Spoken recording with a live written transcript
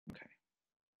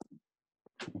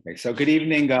Okay, so good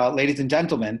evening, ladies and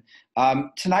gentlemen.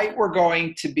 Tonight we're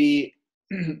going to be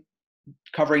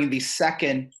covering the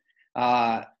second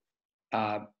uh,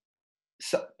 uh,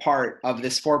 part of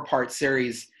this four-part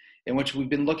series in which we've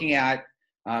been looking at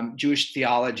Jewish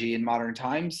theology in modern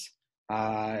times.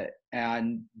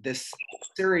 And this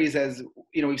series, as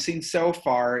you know, we've seen so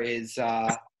far, is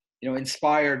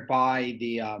inspired by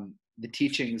the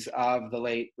teachings of the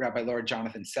late Rabbi Lord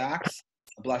Jonathan Sacks,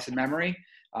 of blessed memory.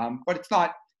 But it's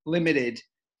not limited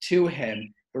to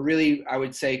him, but really, I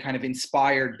would say, kind of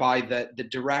inspired by the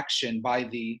direction, by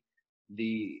the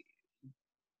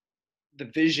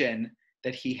vision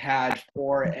that he had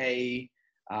for a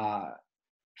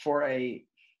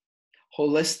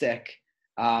holistic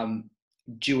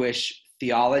Jewish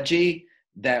theology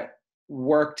that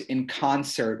worked in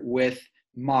concert with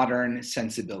modern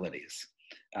sensibilities,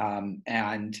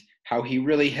 and how he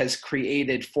really has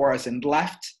created for us and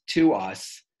left to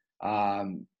us,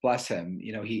 bless him,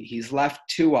 he's left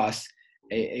to us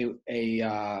a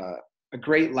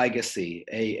great legacy,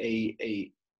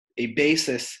 a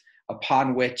basis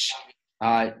upon which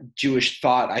Jewish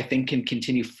thought, I think, can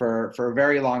continue for a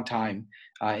very long time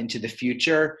into the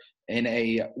future in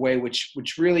a way which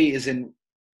really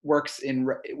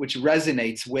which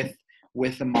resonates with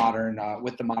the modern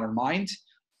mind.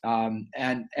 And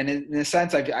in a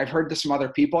sense, I've heard this from other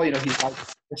people. He's like,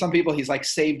 for some people, he's like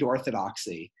saved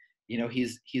orthodoxy.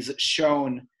 He's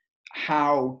shown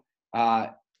how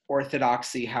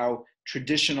orthodoxy, how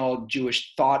traditional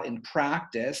Jewish thought and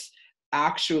practice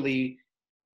actually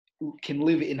can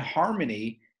live in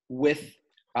harmony with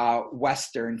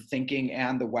Western thinking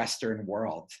and the Western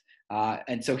world.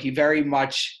 And so he very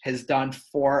much has done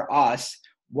for us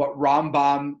what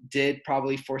Rambam did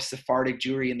probably for Sephardic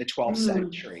Jewry in the 12th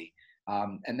century.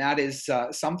 And that is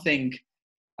something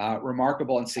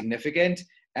remarkable and significant.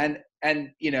 And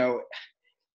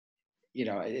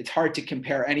it's hard to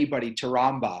compare anybody to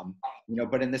Rambam,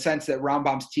 but in the sense that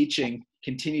Rambam's teaching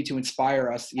continue to inspire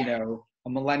us, a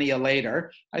millennia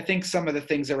later, I think some of the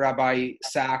things that Rabbi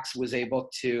Sacks was able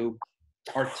to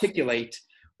articulate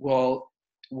will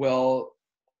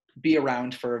be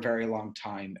around for a very long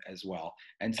time as well.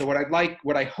 And so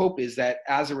what I hope is that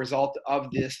as a result of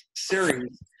this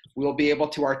series, we'll be able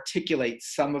to articulate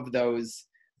some of those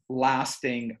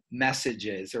lasting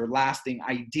messages or lasting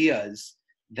ideas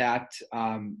that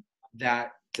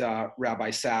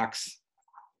Rabbi Sacks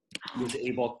was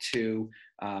able to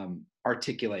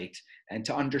articulate, and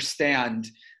to understand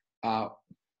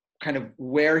kind of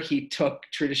where he took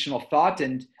traditional thought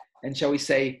and shall we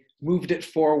say, moved it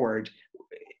forward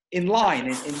in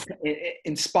line,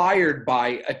 inspired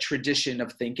by a tradition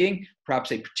of thinking,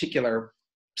 perhaps a particular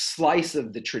slice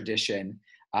of the tradition,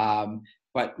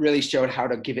 but really showed how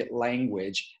to give it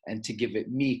language and to give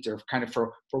it meat, or kind of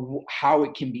for how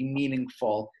it can be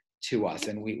meaningful to us.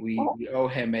 And we owe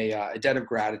him a debt of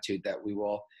gratitude that we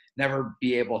will never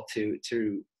be able to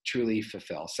truly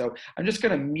fulfill. So I'm just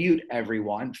going to mute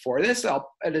everyone for this.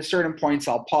 At a certain points,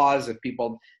 I'll pause. If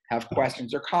people have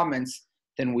questions or comments,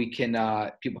 then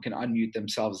people can unmute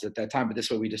themselves at that time. But this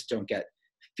way we just don't get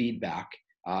feedback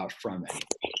from it.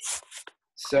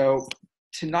 So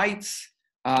tonight's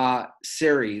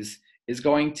series is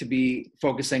going to be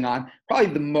focusing on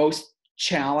probably the most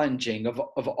challenging of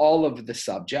all of the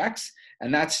subjects,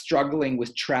 and that's struggling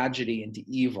with tragedy and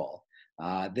evil.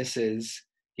 This is,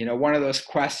 one of those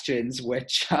questions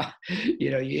which,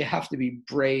 you have to be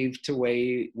brave to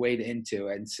wade into.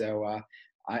 And so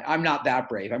I'm not that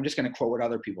brave. I'm just going to quote what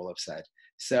other people have said.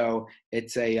 So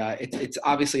it's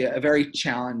obviously a very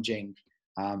challenging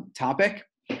topic,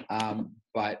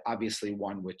 but obviously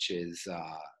one which is,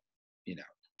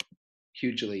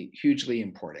 hugely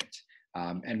important,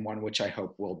 and one which I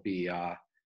hope will be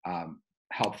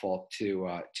helpful to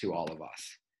all of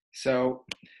us. So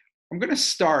I'm going to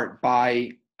start by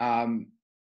here.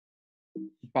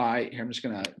 I'm just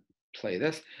going to play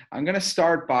this. I'm going to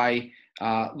start by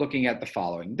looking at the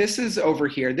following. This is over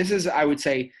here. This is, I would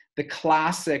say, the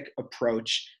classic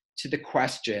approach to the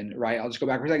question, right? I'll just go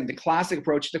back for a second. The classic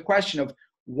approach to the question of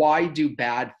why do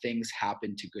bad things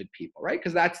happen to good people, right?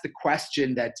 Because that's the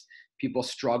question that people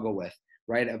struggle with,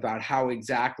 right? About how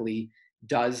exactly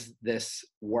does this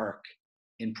work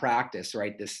in practice,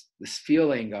 right? This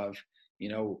feeling of,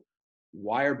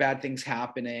 why are bad things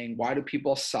happening? Why do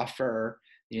people suffer?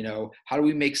 How do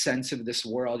we make sense of this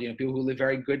world? People who live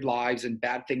very good lives and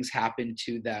bad things happen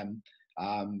to them.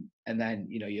 And then,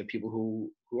 you have people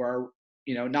who are,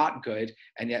 not good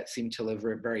and yet seem to live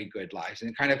very good lives.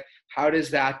 And kind of how does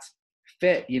that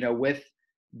fit, with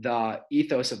the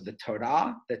ethos of the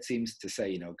Torah that seems to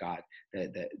say, God,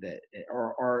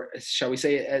 or shall we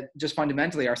say, just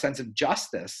fundamentally, our sense of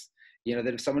justice. That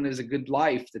if someone has a good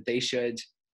life, that they should,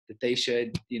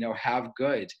 have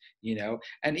good.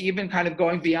 And even kind of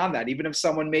going beyond that, even if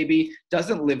someone maybe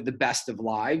doesn't live the best of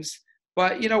lives,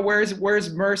 but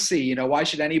where's mercy? Why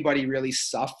should anybody really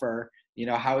suffer?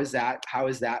 How is that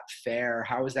fair?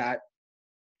 How is that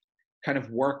kind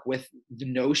of work with the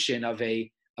notion of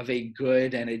a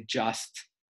good and a just,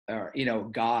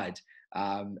 God?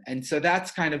 And so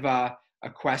that's kind of a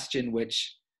question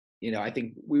which, I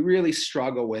think we really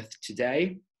struggle with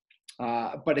today,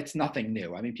 but it's nothing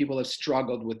new. I mean, people have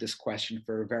struggled with this question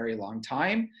for a very long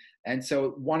time. And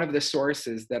so one of the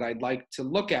sources that I'd like to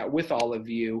look at with all of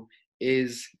you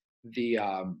is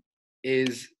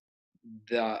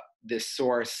this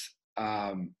source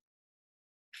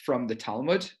from the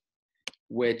Talmud,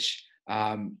 which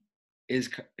is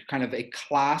kind of a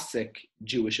classic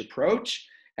Jewish approach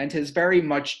and has very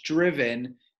much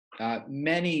driven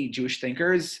many Jewish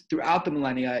thinkers throughout the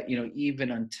millennia,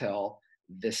 even until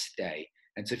this day.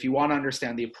 And so if you want to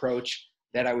understand the approach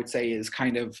that I would say is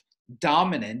kind of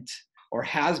dominant or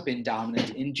has been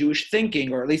dominant in Jewish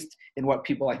thinking, or at least in what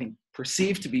people, I think,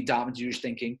 perceive to be dominant Jewish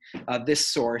thinking, this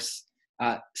source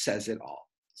says it all.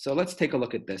 So let's take a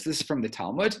look at this. This is from the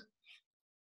Talmud.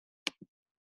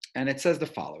 And it says the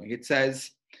following. It says,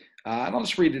 and I'll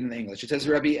just read it in English. It says,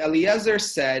 Rabbi Eliezer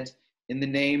said in the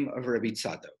name of Rabbi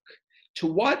Tzadok, "To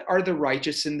what are the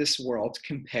righteous in this world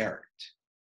compared?"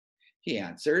 He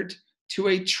answered, "To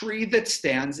a tree that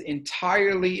stands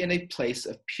entirely in a place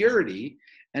of purity,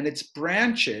 and its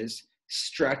branches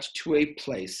stretch to a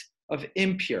place of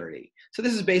impurity." So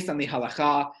this is based on the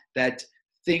halakha that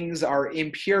things are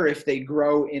impure if they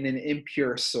grow in an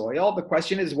impure soil. The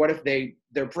question is, what if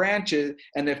their branches,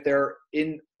 and if they're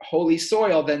in holy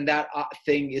soil, then that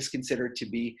thing is considered to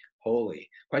be holy.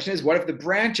 Question is, what if the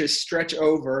branches stretch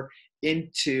over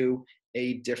into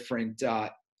a different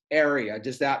area?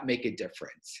 Does that make a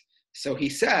difference? So he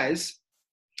says,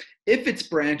 if its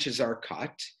branches are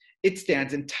cut, it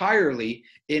stands entirely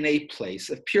in a place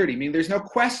of purity. I mean, there's no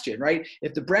question, right?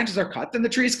 If the branches are cut, then the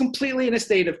tree is completely in a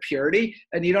state of purity,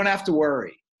 and you don't have to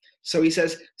worry. So he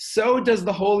says, so does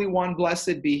the Holy One,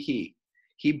 blessed be he.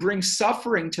 He brings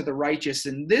suffering to the righteous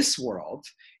in this world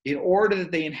in order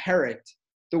that they inherit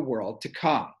the world to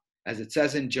come. As it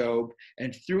says in Job,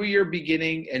 and though your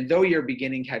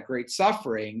beginning had great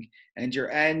suffering, and your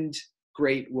end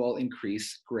great will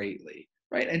increase greatly.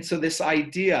 Right? And so this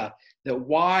idea that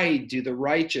why do the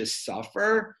righteous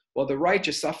suffer? Well, the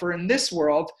righteous suffer in this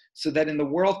world so that in the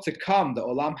world to come, the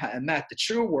Olam HaEmet, the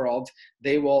true world,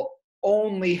 they will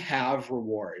only have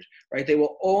reward, right? They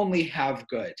will only have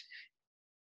good.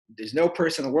 There's no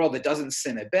person in the world that doesn't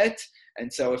sin a bit.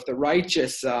 And so if the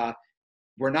righteous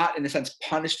were not, in a sense,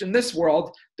 punished in this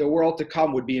world, the world to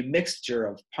come would be a mixture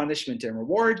of punishment and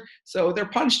reward. So they're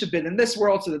punished a bit in this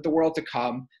world so that the world to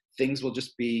come, things will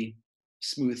just be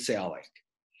smooth sailing.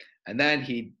 And then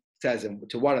he says,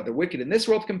 to what are the wicked in this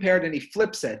world compared? And he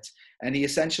flips it. And he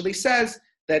essentially says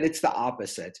that it's the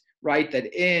opposite, right?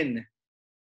 That in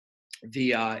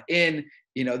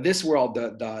this world,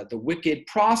 the wicked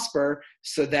prosper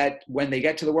so that when they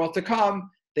get to the world to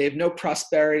come, they have no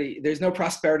prosperity. There's no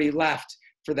prosperity left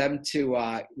for them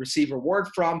to receive reward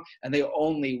from, and they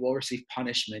only will receive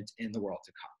punishment in the world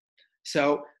to come.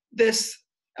 So this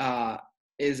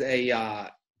is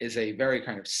a very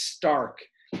kind of stark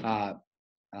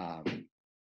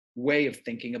way of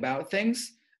thinking about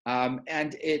things,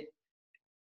 and it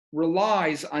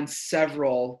relies on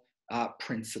several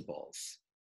principles.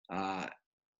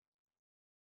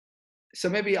 So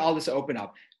maybe I'll just open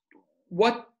up.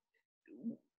 What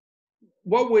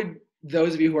would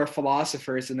those of you who are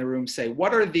philosophers in the room say?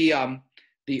 What are the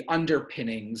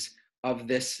underpinnings of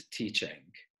this teaching?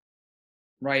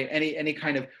 Right? Any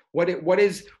kind of what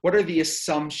are the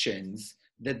assumptions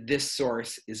that this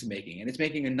source is making? And it's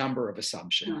making a number of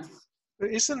assumptions.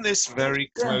 But isn't this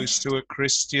very close to a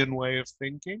Christian way of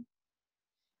thinking?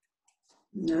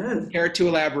 No. Care to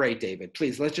elaborate, David?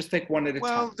 Please, let's just take one at a time.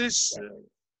 Well, this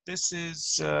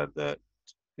is that,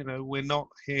 we're not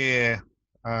here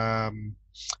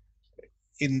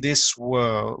in this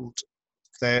world.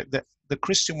 The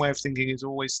Christian way of thinking is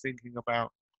always thinking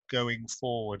about going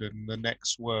forward in the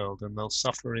next world, and they'll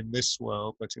suffer in this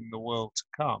world, but in the world to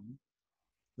come,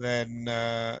 then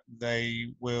they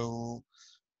will,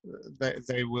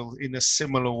 in a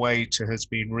similar way to has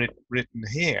been written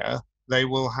here, they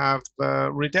will have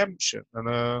redemption and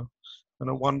a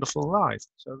wonderful life.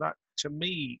 So that, to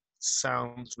me,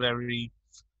 sounds very,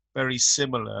 very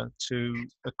similar to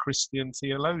a Christian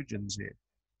theologian's view.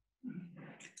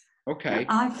 Okay.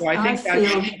 I So I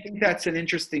feel think that's an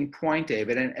interesting point,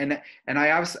 David, and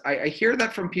I hear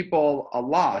that from people a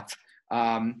lot.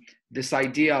 This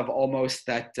idea of almost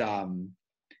that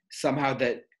somehow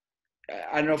that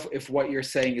I don't know if what you're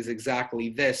saying is exactly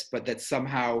this, but that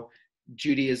somehow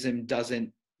Judaism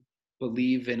doesn't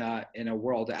believe in a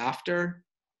world after,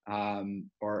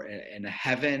 or in a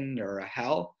heaven or a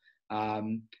hell,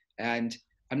 and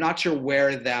I'm not sure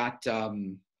where that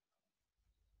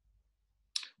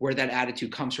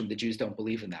attitude comes from. The Jews don't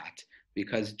believe in that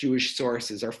because Jewish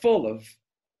sources are full of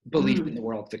belief in the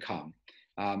world to come.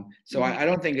 So I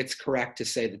don't think it's correct to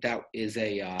say that that is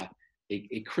a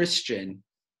Christian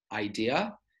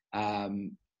idea.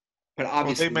 But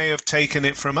obviously, they may have taken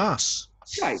it from us.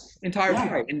 Right, entirely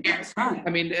right. And that's right. I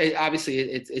mean, obviously,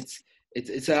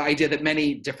 it's an idea that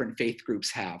many different faith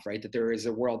groups have, right? That there is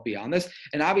a world beyond this,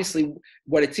 and obviously,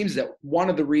 what it seems is that one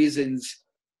of the reasons,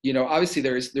 obviously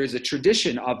there's a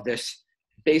tradition of this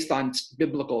based on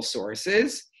biblical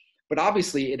sources, but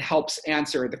obviously it helps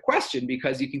answer the question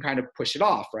because you can kind of push it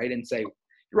off, right, and say,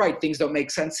 right, things don't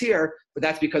make sense here, but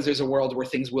that's because there's a world where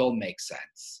things will make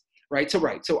sense, right? So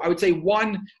I would say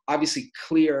one obviously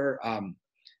clear,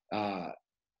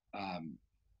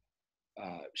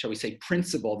 shall we say,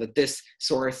 principle that this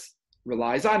source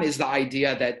relies on is the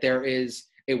idea that there is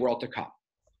a world to come.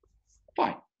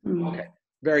 Fine, okay,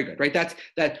 very good, right?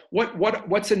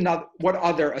 What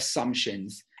other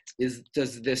assumptions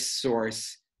does this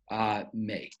source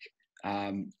make?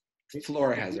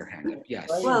 Flora has her hand up. Yes.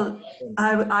 Well,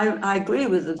 I agree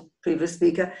with the previous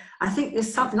speaker. I think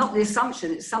it's not the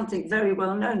assumption, it's something very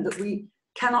well known that we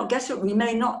cannot get it. We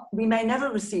may never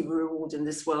receive a reward in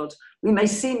this world. We may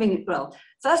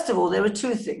first of all, there are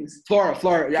two things.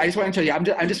 Flora, I just want to tell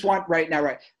you, I just want right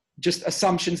now, just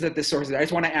assumptions that this source is. I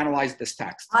just want to analyze this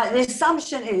text. The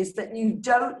assumption is that you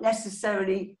don't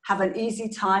necessarily have an easy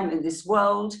time in this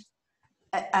world.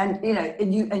 And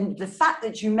the fact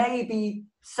that you may be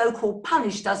so-called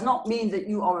punished does not mean that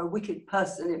you are a wicked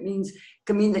person. It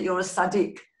can mean that you're a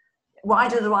tzaddik. Why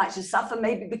do the righteous suffer?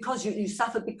 Maybe because you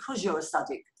suffer because you're a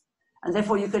tzaddik, and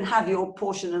therefore you can have your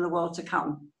portion in the world to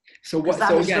come. So what?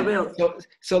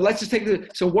 So let's just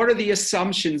take So what are the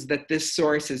assumptions that this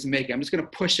source is making? I'm just going to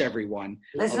push everyone.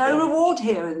 There's no reward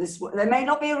here in this world. There may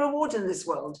not be a reward in this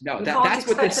world. No, that's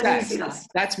what this says.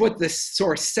 That's what this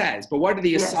source says. But what are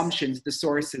the assumptions the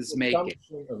source is making?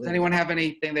 Does anyone have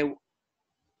anything they?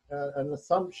 An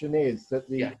assumption is that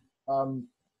the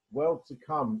world to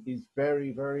come is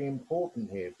very, very important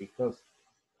here, because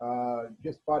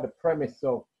just by the premise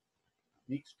of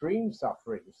the extreme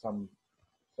suffering some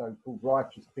so-called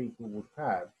righteous people would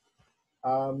have,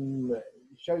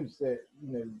 shows that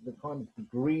the kind of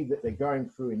degree that they're going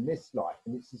through in this life,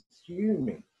 and it's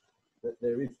assuming that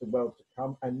there is the world to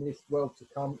come, and this world to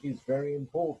come is very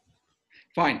important.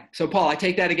 Fine. So Paul, I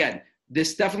take that again.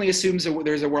 This definitely assumes that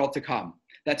there's a world to come.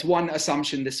 That's one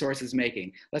assumption the source is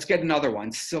making. Let's get another one.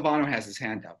 Silvano has his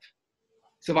hand up.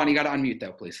 Silvano, you got to unmute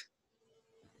though, please.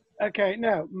 Okay,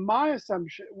 no, my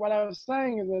assumption, what I was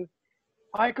saying is that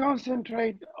I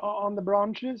concentrate on the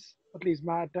branches, at least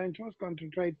my attention was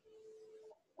concentrate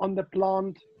on the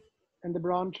plant and the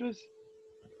branches.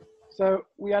 So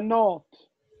we are not,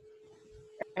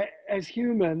 as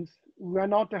humans, we are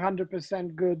not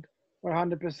 100% good or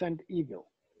 100% evil.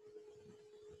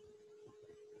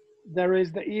 There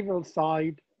is the evil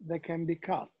side that can be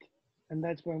cut, and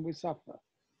that's when we suffer.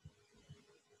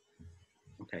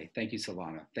 Okay, thank you,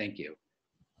 Silvana. Thank you.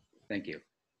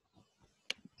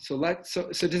 So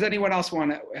does anyone else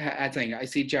want to add something? I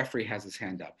see Jeffrey has his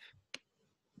hand up.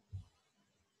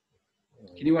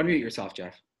 Can you unmute yourself,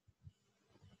 Jeff?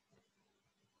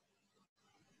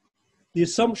 The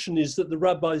assumption is that the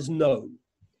rabbis know.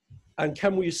 And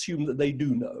can we assume that they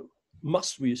do know?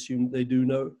 Must we assume that they do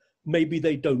know? Maybe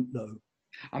they don't know.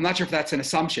 I'm not sure if that's an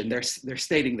assumption. They're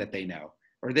stating that they know,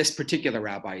 or this particular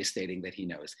rabbi is stating that he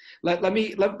knows. Let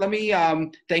me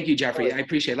thank you, Jeffrey. I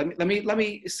appreciate it. Let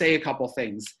me say a couple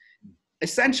things.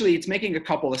 Essentially, it's making a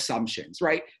couple assumptions,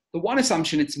 right? The one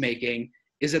assumption it's making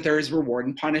is that there is reward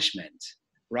and punishment,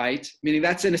 right? Meaning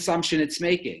that's an assumption it's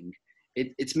making.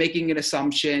 It's making an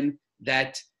assumption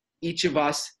that each of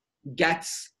us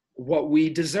gets what we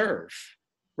deserve,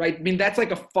 right? I mean, that's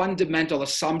like a fundamental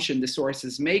assumption the source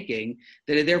is making,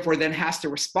 that it therefore then has to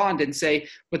respond and say,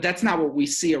 but that's not what we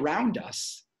see around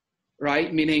us,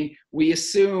 right? Meaning we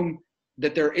assume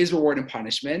that there is reward and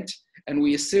punishment, and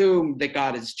we assume that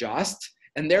God is just,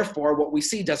 and therefore what we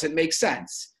see doesn't make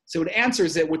sense. So it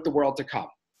answers it with the world to come,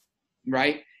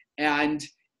 right? And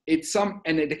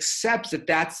it accepts that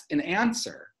that's an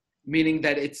answer, meaning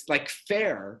that it's like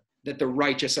fair that the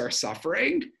righteous are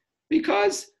suffering,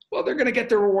 because, well, they're going to get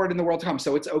their reward in the world to come,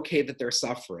 so it's okay that they're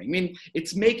suffering. I mean,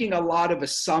 it's making a lot of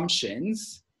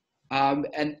assumptions, and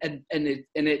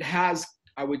it has,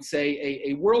 I would say,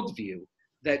 a worldview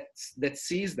that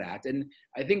sees that. And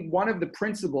I think one of the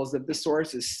principles that the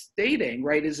source is stating,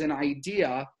 right, is an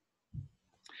idea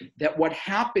that what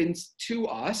happens to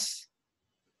us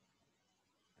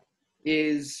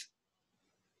is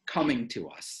coming to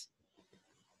us,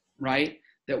 right?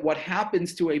 That what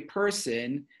happens to a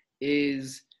person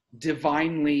is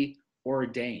divinely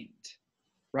ordained,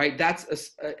 right?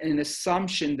 That's an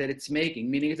assumption that it's making,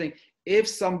 meaning it's saying if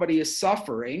somebody is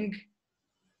suffering,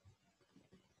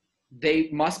 they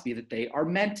must be that they are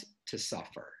meant to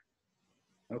suffer,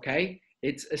 okay?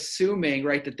 It's assuming,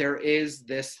 right, that there is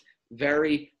this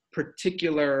very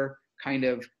particular kind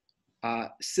of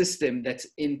system that's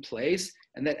in place,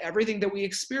 and that everything that we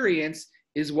experience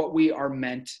is what we are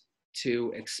meant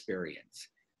to experience.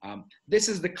 This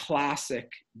is the classic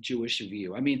Jewish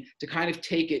view. I mean, to kind of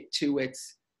take it to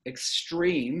its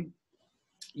extreme,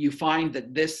 you find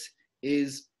that this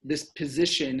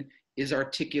position is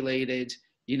articulated,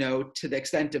 you know, to the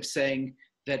extent of saying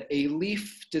that a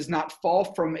leaf does not fall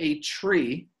from a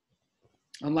tree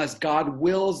unless God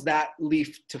wills that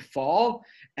leaf to fall,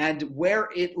 and where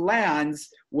it lands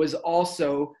was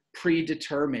also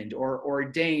predetermined or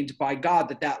ordained by God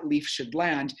that that leaf should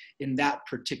land in that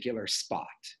particular spot,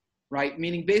 right?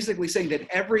 Meaning basically saying that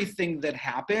everything that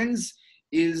happens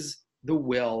is the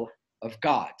will of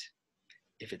God.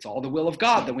 If it's all the will of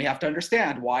God, then we have to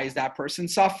understand, why is that person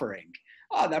suffering?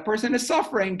 Oh, that person is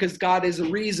suffering because God is a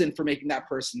reason for making that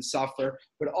person suffer.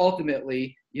 But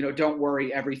ultimately, you know, don't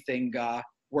worry, everything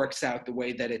works out the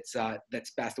way that it's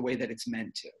that's best, the way that it's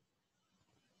meant to.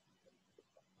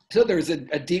 So there's a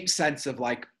deep sense of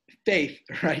like faith,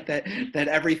 right? That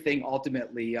everything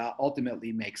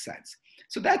ultimately makes sense.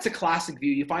 So that's a classic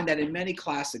view. You find that in many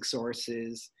classic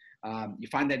sources. You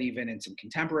find that even in some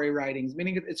contemporary writings,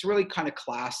 meaning it's really kind of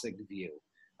classic view.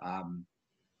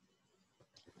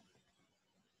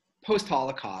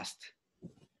 Post-Holocaust,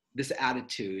 this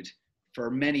attitude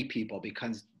for many people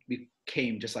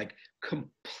became just like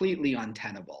completely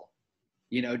untenable.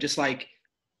 You know, just like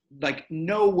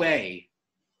no way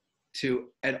to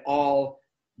at all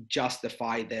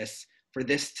justify this, for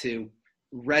this to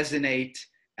resonate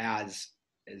as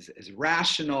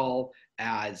rational,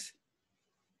 as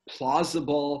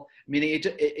plausible. I mean,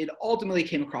 it ultimately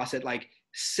came across it like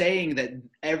saying that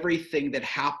everything that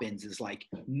happens is like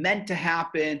meant to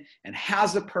happen and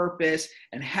has a purpose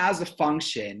and has a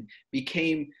function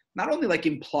became not only like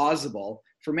implausible,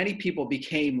 for many people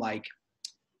became like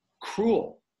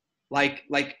cruel,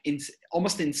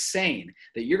 almost insane,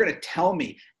 that you're going to tell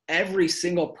me every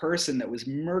single person that was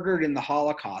murdered in the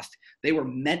Holocaust, they were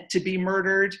meant to be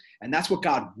murdered, and that's what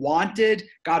God wanted.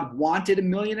 God wanted 1.5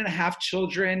 million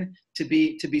children to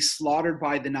be slaughtered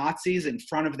by the Nazis in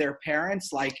front of their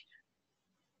parents. Like,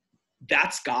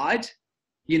 that's God,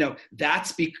 you know.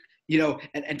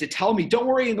 And to tell me, don't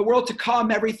worry, in the world to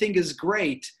come, everything is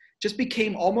great, just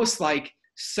became almost like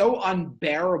so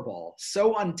unbearable,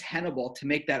 so untenable to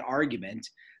make that argument,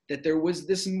 that there was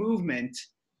this movement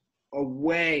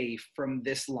away from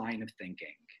this line of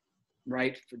thinking,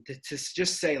 right? To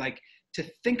just say, like, to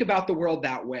think about the world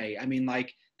that way. I mean,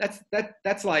 like,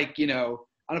 that's like, you know,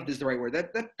 I don't know if this is the right word.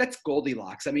 That's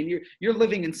Goldilocks. I mean, you're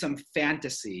living in some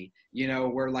fantasy, you know,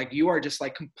 where like you are just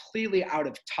like completely out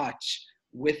of touch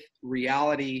with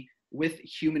reality, with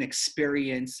human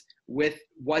experience, with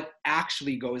what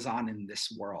actually goes on in this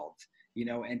world. You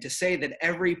know, and to say that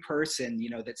every person, you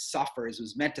know, that suffers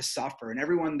was meant to suffer, and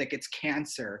everyone that gets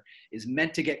cancer is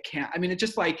meant to get cancer. I mean, it's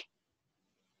just like,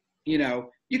 you know,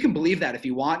 you can believe that if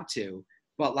you want to,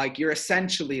 but like you're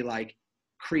essentially like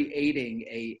creating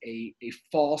a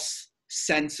false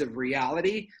sense of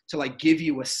reality to like give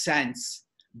you a sense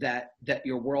that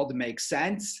your world makes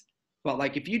sense. But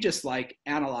like if you just like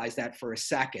analyze that for a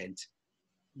second,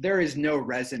 there is no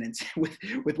resonance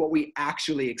with what we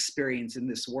actually experience in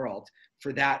this world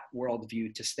for that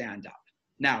worldview to stand up.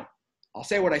 Now, I'll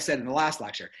say what I said in the last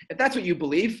lecture. If that's what you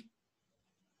believe,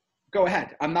 go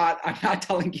ahead. I'm not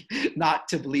telling you not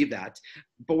to believe that.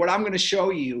 But what I'm going to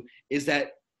show you is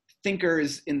that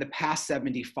thinkers in the past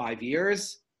 75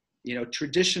 years, you know,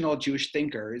 traditional Jewish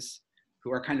thinkers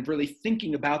who are kind of really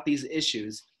thinking about these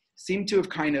issues, seem to have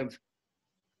kind of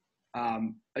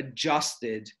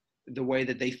adjusted the way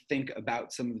that they think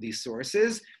about some of these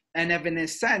sources, and have, in a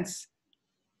sense,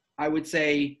 I would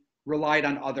say, relied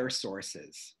on other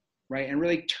sources, right? And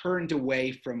really turned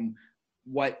away from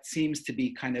what seems to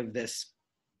be kind of this,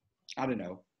 I don't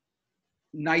know,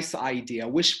 nice idea,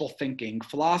 wishful thinking,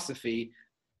 philosophy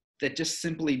that just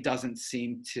simply doesn't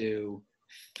seem to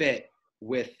fit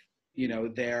with,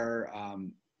 their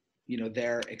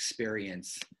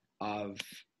experience of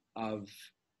the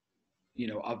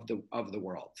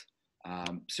world.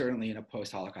 Certainly in a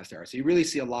post-Holocaust era. So you really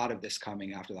see a lot of this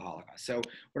coming after the Holocaust. So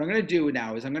what I'm going to do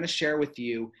now is I'm going to share with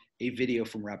you a video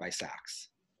from Rabbi Sacks.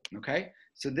 Okay,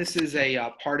 so this is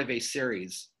a part of a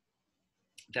series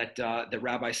that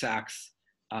Rabbi Sacks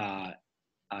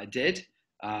did,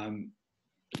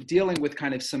 dealing with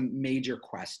kind of some major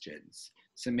questions.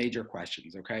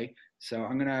 Okay, so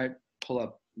I'm going to pull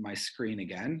up my screen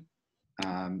again,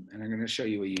 and I'm going to show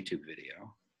you a YouTube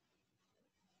video.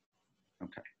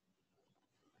 Okay.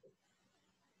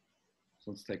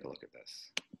 So let's take a look at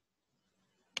this.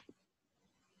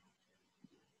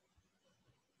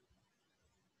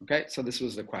 Okay, so this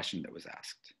was the question that was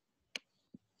asked.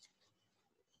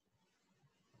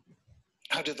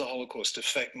 How did the Holocaust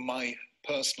affect my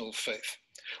personal faith?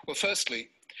 Well, firstly,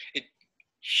 it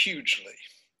hugely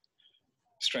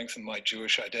strengthened my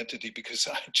Jewish identity because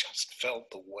I just felt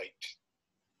the weight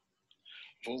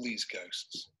of all these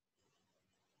ghosts.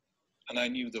 And I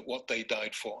knew that what they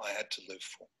died for, I had to live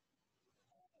for.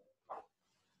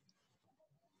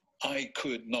 I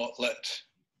could not let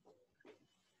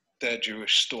their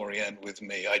Jewish story end with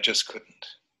me. I just couldn't.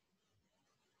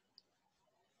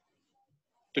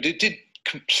 But it did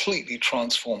completely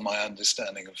transform my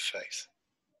understanding of faith.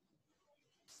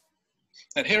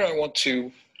 And here I want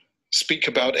to speak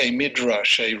about a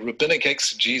midrash, a rabbinic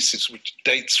exegesis, which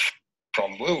dates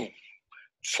from 4th,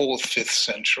 5th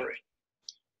century.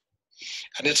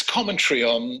 And it's commentary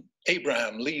on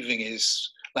Abraham leaving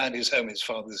his land, his home, his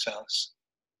father's house.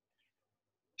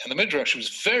 And the midrash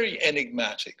was very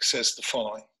enigmatic, says the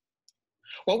following.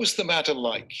 What was the matter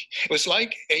like? It was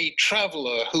like a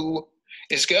traveler who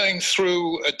is going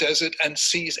through a desert and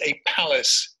sees a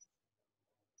palace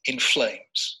in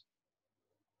flames.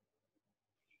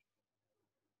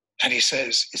 And he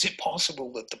says, is it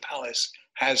possible that the palace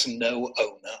has no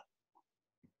owner?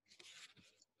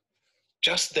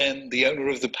 Just then, the owner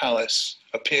of the palace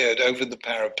appeared over the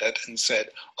parapet and said,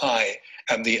 I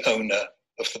am the owner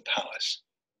of the palace.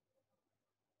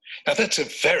 Now that's a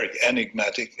very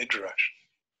enigmatic midrash.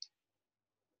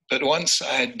 But once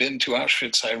I had been to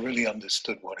Auschwitz, I really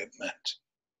understood what it meant.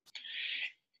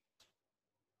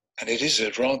 And it is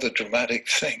a rather dramatic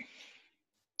thing.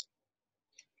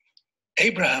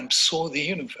 Abraham saw the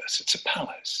universe. It's a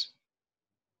palace.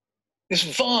 This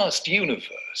vast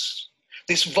universe,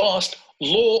 this vast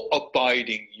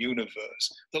law-abiding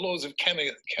universe, the laws of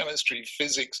chemistry,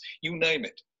 physics, you name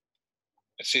it.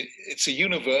 It's a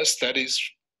universe that is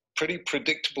pretty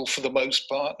predictable for the most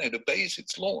part. It obeys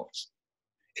its laws.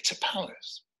 It's a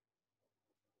palace.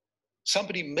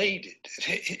 Somebody made it.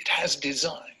 It has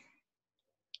design.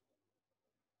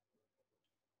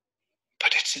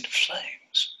 But it's in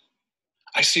flames.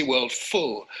 I see a world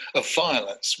full of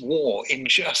violence, war,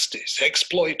 injustice,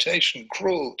 exploitation,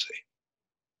 cruelty.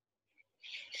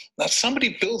 Now,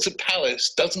 somebody builds a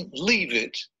palace, doesn't leave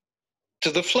it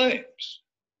to the flames.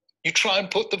 You try and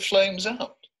put the flames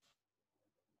out.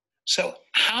 So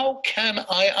how can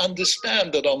I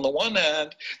understand that on the one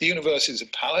hand, the universe is a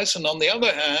palace, and on the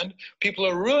other hand, people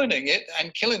are ruining it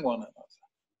and killing one another?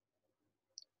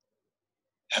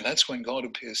 And that's when God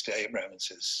appears to Abraham and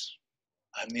says,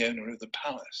 I'm the owner of the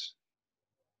palace.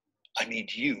 I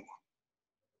need you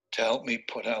to help me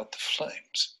put out the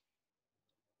flames.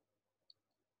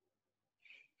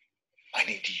 I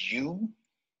need you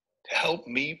to help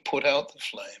me put out the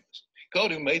flames.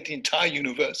 God, who made the entire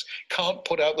universe, can't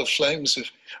put out the flames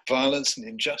of violence and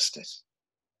injustice.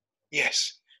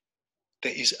 Yes,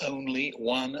 there is only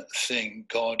one thing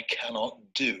God cannot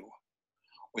do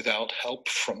without help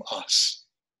from us,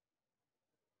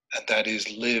 and that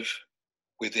is live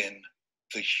within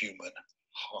the human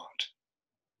heart.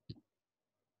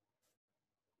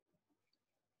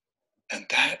 And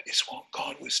that is what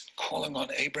God was calling on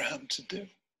Abraham to do.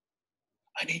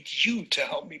 I need you to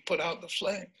help me put out the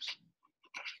flames,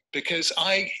 because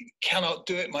I cannot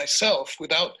do it myself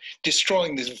without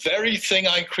destroying this very thing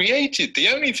I created, the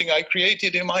only thing I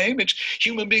created in my image,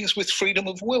 human beings with freedom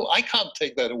of will. I can't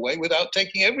take that away without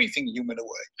taking everything human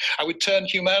away. I would turn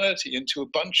humanity into a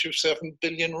bunch of 7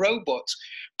 billion robots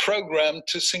programmed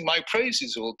to sing my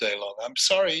praises all day long. I'm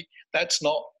sorry, that's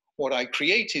not what I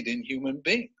created in human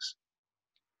beings.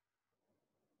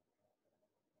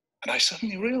 And I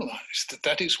suddenly realized that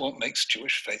that is what makes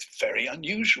Jewish faith very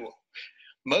unusual.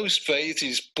 Most faith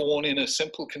is born in a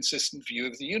simple, consistent view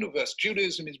of the universe.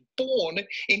 Judaism is born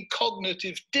in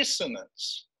cognitive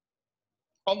dissonance.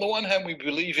 On the one hand, we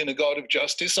believe in a God of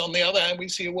justice. On the other hand, we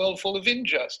see a world full of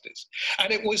injustice.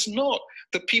 And it was not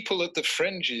the people at the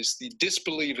fringes, the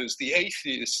disbelievers, the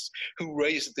atheists who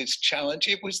raised this challenge.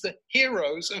 It was the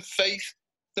heroes of faith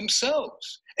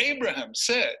themselves. Abraham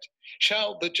said,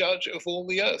 "Shall the judge of all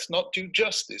the earth not do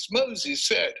justice?" Moses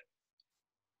said,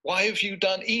 "Why have you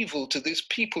done evil to this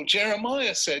people?"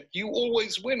 Jeremiah said, "You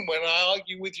always win when I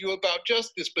argue with you about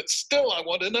justice, but still I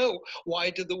want to know, why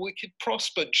do the wicked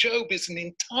prosper?" Job is an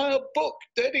entire book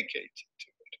dedicated to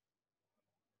it.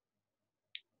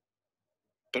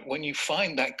 But when you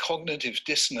find that cognitive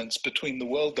dissonance between the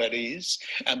world that is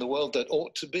and the world that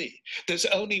ought to be, there's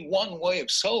only one way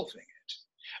of solving it.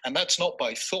 And that's not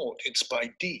by thought, it's by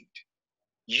deed.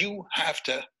 You have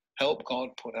to help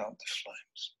God put out the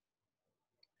flames.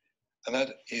 And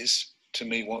that is, to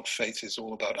me, what faith is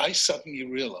all about. I suddenly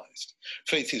realized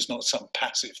faith is not some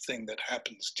passive thing that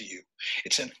happens to you.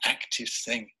 It's an active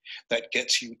thing that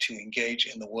gets you to engage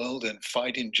in the world and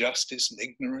fight injustice and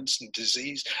ignorance and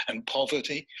disease and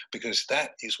poverty, because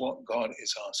that is what God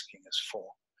is asking us for.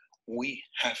 We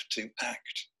have to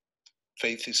act.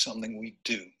 Faith is something we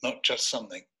do, not just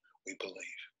something we believe.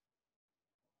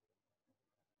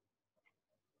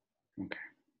 Okay.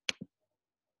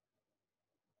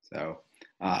 So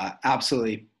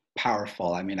absolutely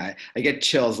powerful. I mean, I get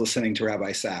chills listening to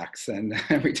Rabbi Sacks, and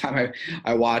every time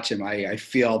I watch him, I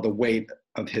feel the weight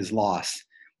of his loss.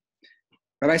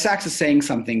 Rabbi Sacks is saying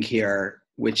something here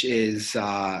which is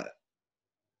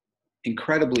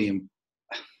incredibly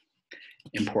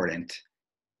important.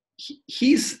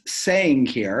 He's saying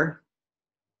here,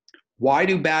 why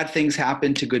do bad things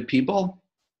happen to good people?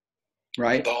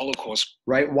 Right? The Holocaust.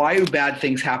 Right? Why do bad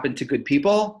things happen to good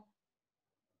people?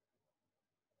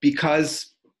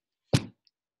 Because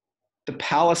the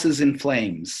palace is in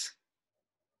flames.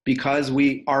 Because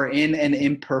we are in an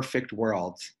imperfect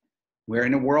world. We're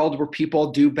in a world where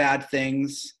people do bad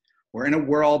things. We're in a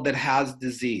world that has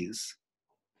disease.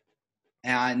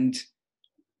 And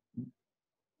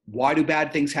why do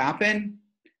bad things happen?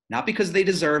 Not because they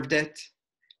deserved it.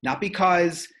 Not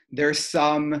because there's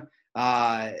some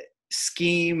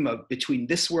scheme between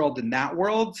this world and that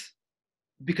world.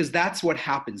 Because that's what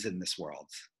happens in this world.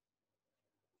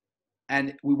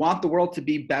 And we want the world to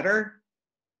be better.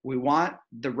 We want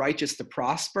the righteous to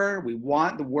prosper. We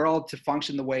want the world to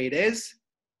function the way it is.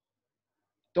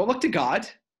 Don't look to God.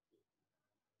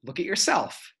 Look at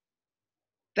yourself.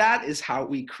 That is how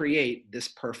we create this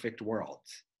perfect world.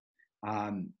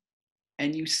 And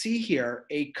you see here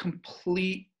a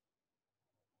complete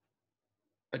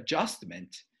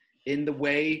adjustment in the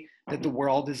way that the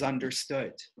world is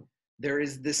understood. There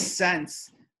is this sense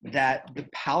that the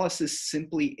palace is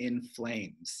simply in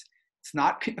flames. It's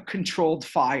not a controlled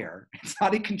fire. It's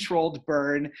not a controlled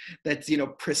burn that's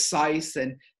precise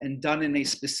and done in a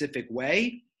specific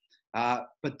way.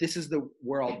 But this is the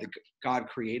world that God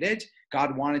created.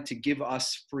 God wanted to give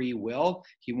us free will.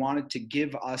 He wanted to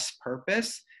give us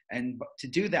purpose. And to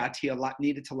do that, he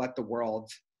needed to let the world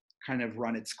kind of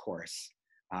run its course.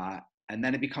 And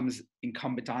then it becomes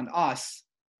incumbent on us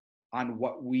on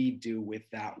what we do with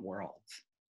that world.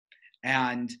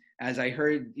 And as I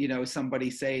heard,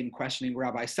 somebody say in questioning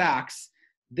Rabbi Sacks,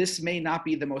 this may not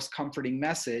be the most comforting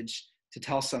message to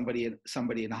tell somebody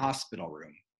in a hospital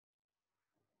room.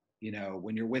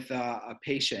 When you're with a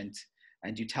patient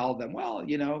and you tell them, well,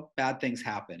 bad things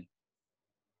happen.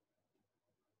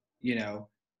 It's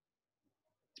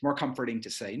more comforting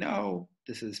to say, no,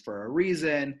 this is for a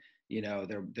reason.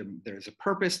 There's a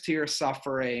purpose to your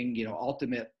suffering.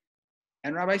 Ultimate.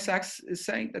 And Rabbi Sacks is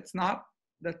saying that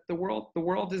the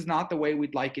world is not the way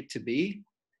we'd like it to be.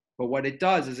 But what it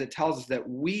does is it tells us that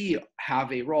we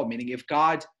have a role, meaning if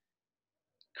God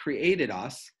created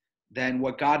us, then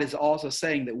what God is also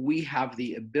saying that we have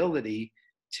the ability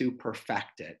to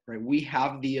perfect it, right? We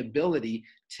have the ability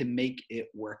to make it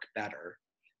work better,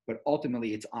 but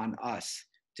ultimately it's on us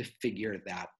to figure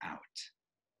that out.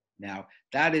 Now,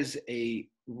 that is a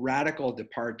radical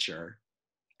departure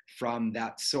from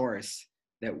that source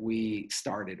that we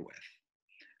started with.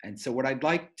 And so what I'd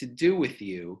like to do with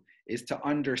you is to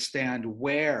understand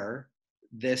where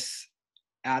this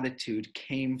attitude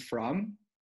came from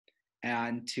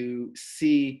and to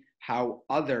see how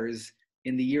others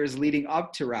in the years leading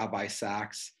up to Rabbi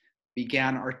Sacks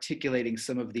began articulating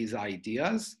some of these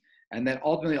ideas. And then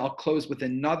ultimately I'll close with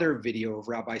another video of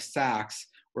Rabbi Sacks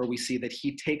where we see that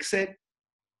he takes it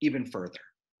even further,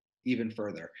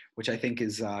 which I think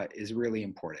is really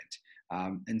important.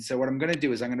 And so what I'm going to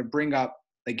do is I'm going to bring up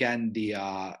again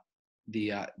the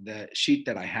sheet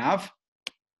that I have,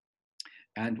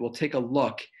 and we'll take a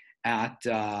look at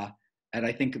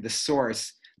I think the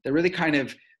source that really kind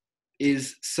of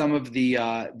is some of the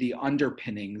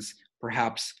underpinnings,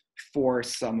 perhaps, for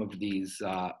some of these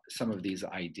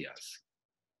ideas.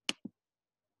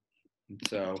 And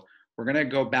so we're going to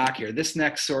go back here. This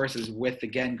next source is with,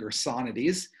 again,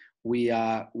 Gersonides.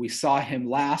 We saw him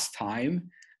last time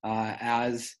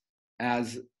as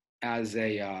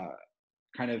a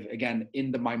kind of, again,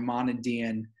 in the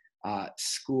Maimonidean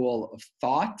school of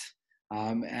thought,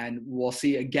 and we'll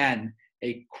see again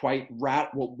a quite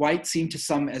what might seem to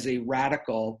some as a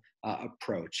radical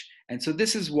approach. And so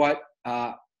this is what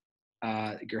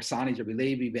Gersonides, Rabbi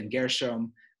Levi ben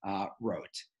Gershom,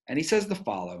 wrote. And he says the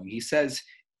following. He says,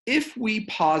 if we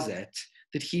posit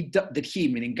that he,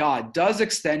 meaning God, does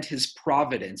extend his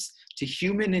providence to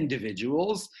human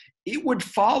individuals, it would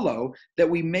follow that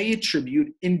we may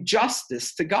attribute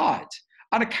injustice to God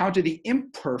on account of the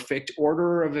imperfect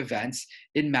order of events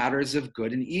in matters of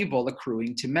good and evil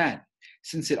accruing to men,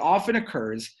 since it often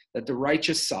occurs that the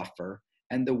righteous suffer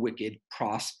and the wicked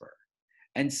prosper.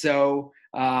 And so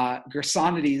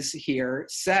Gersonides here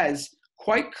says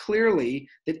quite clearly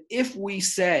that if we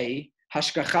say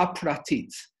hashgacha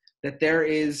pratit, that there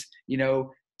is,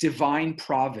 divine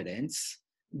providence,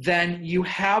 then you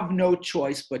have no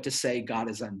choice but to say God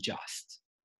is unjust.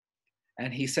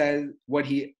 And he says, what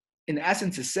he in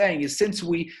essence is saying is, since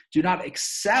we do not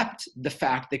accept the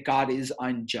fact that God is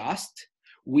unjust,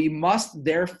 we must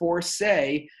therefore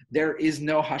say there is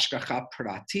no hashgacha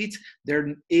pratit,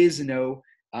 there is no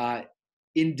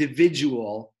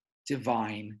individual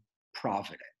divine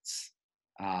providence.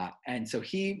 And so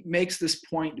he makes this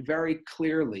point very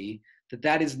clearly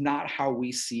that is not how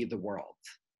we see the world.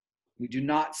 We do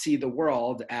not see the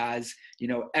world as,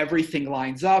 everything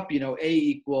lines up, A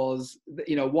equals,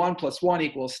 1 +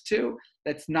 1 = 2.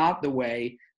 That's not the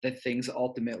way that things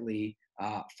ultimately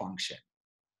function.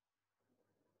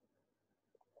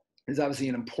 He's obviously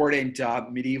an important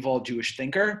medieval Jewish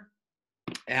thinker.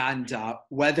 And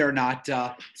whether or not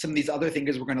some of these other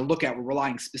thinkers we're going to look at were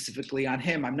relying specifically on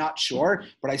him, I'm not sure.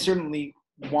 But I certainly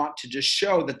want to just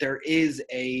show that there is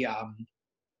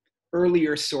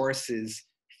earlier sources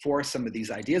for some of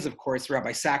these ideas. Of course,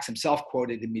 Rabbi Sacks himself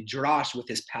quoted the Midrash with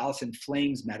his palace in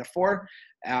flames metaphor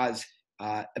as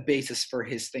a basis for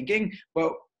his thinking.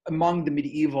 But among the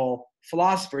medieval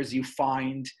philosophers, you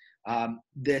find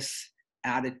this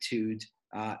attitude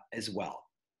as well.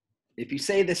 If you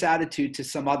say this attitude to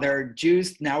some other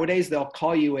Jews nowadays, they'll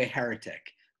call you a heretic.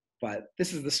 But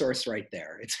this is the source right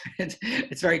there.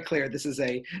 It's very clear. This is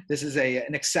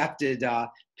an accepted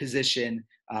position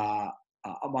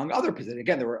among other positions.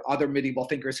 Again, there were other medieval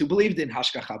thinkers who believed in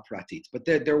hashgacha pratit, but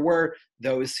there were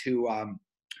those who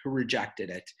rejected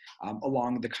it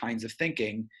along the kinds of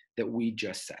thinking that we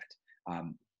just said.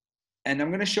 And I'm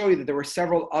going to show you that there were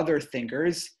several other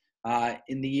thinkers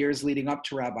in the years leading up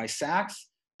to Rabbi Sacks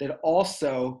that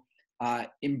also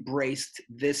embraced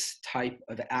this type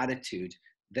of attitude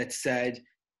that said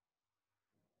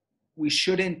we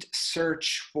shouldn't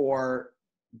search for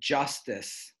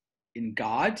justice in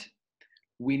God.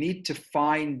 We need to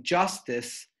find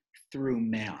justice through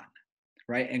man,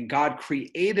 right? And God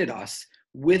created us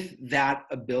with that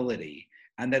ability.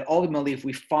 And that ultimately, if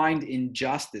we find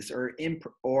injustice or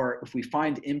if we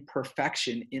find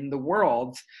imperfection in the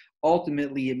world,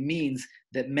 ultimately it means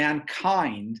that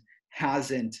mankind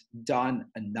hasn't done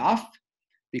enough,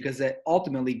 because that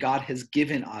ultimately God has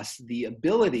given us the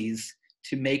abilities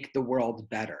to make the world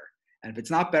better. And if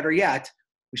it's not better yet,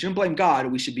 we shouldn't blame God,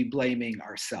 we should be blaming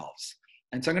ourselves.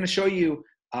 And so I'm going to show you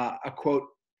a quote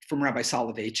from Rabbi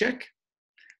Soloveitchik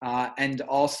and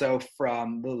also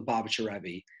from the Lubavitcher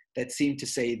Rebbe that seem to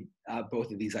say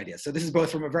both of these ideas. So this is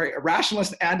both from a very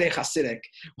rationalist and a Hasidic,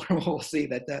 where we'll see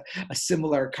that a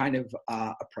similar kind of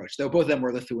approach, though both of them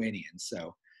were Lithuanians.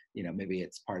 So, maybe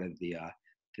it's part of the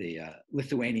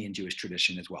Lithuanian Jewish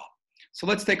tradition as well. So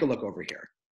let's take a look over here.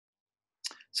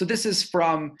 So this is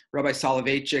from Rabbi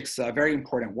Soloveitchik's very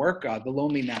important work, The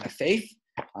Lonely Man of Faith.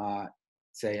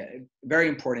 It's a very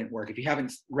important work. If you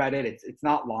haven't read it, it's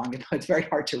not long. It's very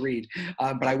hard to read,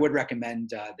 but I would recommend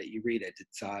that you read it.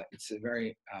 It's a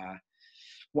very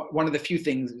one of the few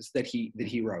things that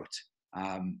he wrote.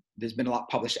 There's been a lot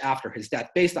published after his death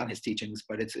based on his teachings,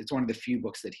 but it's one of the few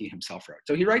books that he himself wrote.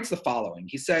 So he writes the following.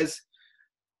 He says,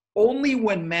 "Only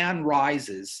when man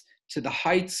rises to the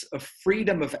heights of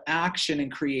freedom of action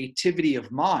and creativity of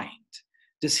mind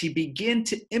does he begin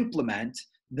to implement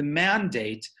the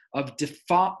mandate of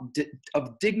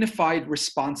dignified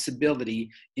responsibility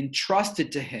entrusted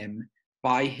to him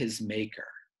by his maker,"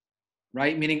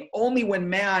 right? Meaning only when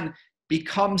man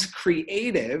becomes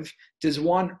creative does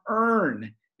one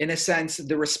earn in a sense,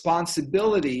 the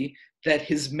responsibility that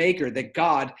his maker, that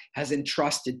God, has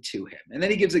entrusted to him. And then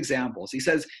he gives examples. He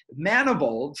says, man of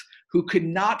old who could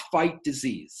not fight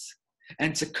disease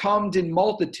and succumbed in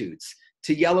multitudes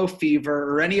to yellow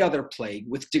fever or any other plague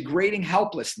with degrading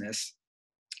helplessness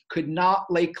could not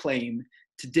lay claim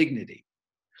to dignity.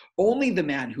 Only the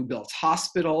man who builds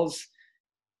hospitals,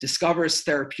 discovers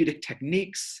therapeutic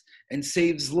techniques, and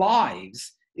saves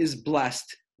lives is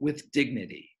blessed with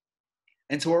dignity.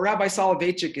 And so what Rabbi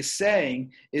Soloveitchik is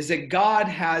saying is that God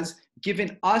has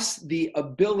given us the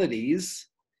abilities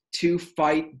to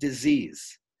fight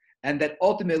disease, and that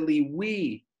ultimately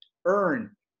we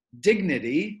earn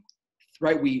dignity,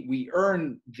 right? We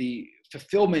earn the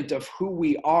fulfillment of who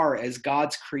we are as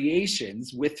God's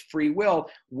creations with free will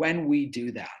when we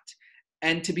do that.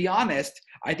 And to be honest,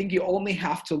 I think you only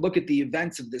have to look at the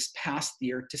events of this past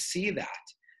year to see that.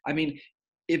 I mean,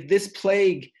 if this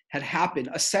plague had happened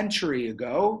a century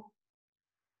ago,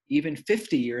 even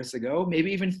 50 years ago,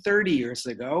 maybe even 30 years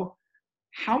ago,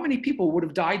 how many people would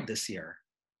have died this year?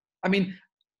 I mean,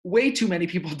 way too many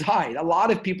people died. A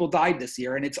lot of people died this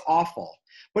year, and it's awful.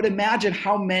 But imagine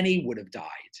how many would have died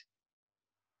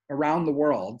around the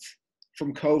world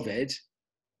from COVID,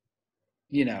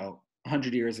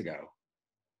 100 years ago.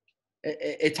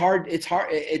 It's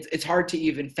hard to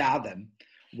even fathom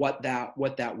what that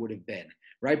would have been,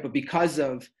 right? But because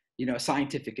of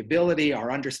scientific ability,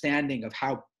 our understanding of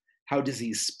how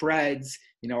disease spreads,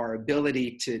 our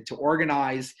ability to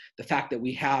organize, the fact that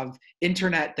we have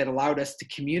internet that allowed us to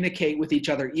communicate with each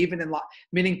other, even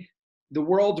meaning the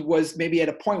world was maybe at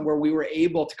a point where we were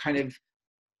able to kind of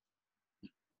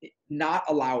not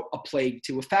allow a plague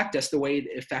to affect us the way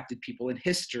it affected people in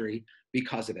history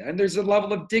because of it. And there's a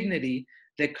level of dignity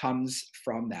that comes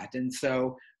from that. And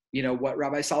so, what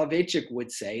Rabbi Soloveitchik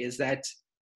would say is that,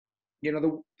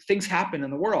 the things happen in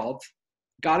the world.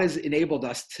 God has enabled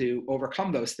us to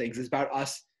overcome those things. It's about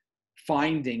us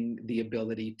finding the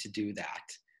ability to do that.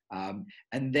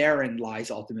 And therein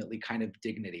lies ultimately kind of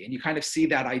dignity. And you kind of see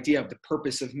that idea of the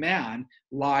purpose of man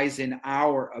lies in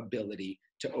our ability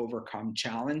to overcome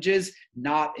challenges,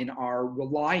 not in our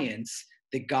reliance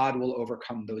that God will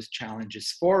overcome those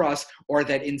challenges for us, or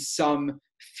that in some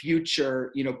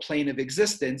future, plane of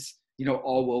existence,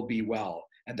 all will be well,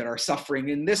 and that our suffering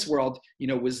in this world,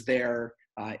 was there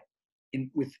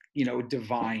with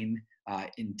divine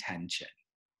intention.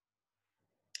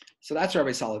 So that's Rabbi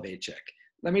Soloveitchik.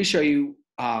 Let me show you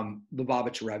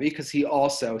Lubavitch Rebbe, because he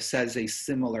also says a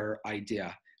similar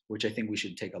idea, which I think we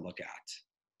should take a look at.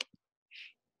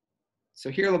 So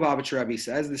here Lubavitch Rebbe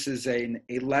says, this is a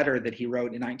letter that he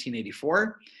wrote in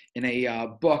 1984 in a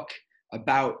book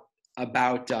about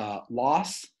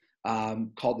loss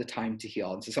called The Time to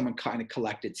Heal. And so someone kind of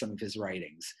collected some of his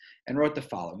writings and wrote the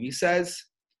following.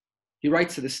 He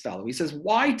writes to this fellow, he says,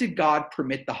 why did God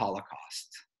permit the Holocaust?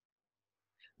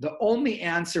 The only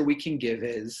answer we can give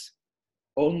is,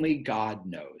 only God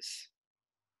knows.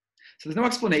 So there's no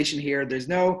explanation here. There's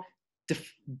no,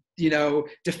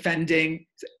 defending.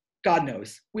 God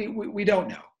knows. We don't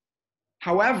know.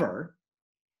 However,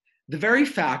 the very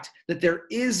fact that there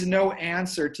is no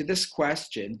answer to this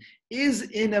question is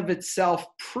in of itself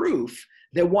proof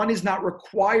that one is not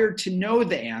required to know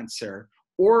the answer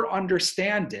or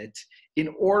understand it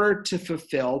in order to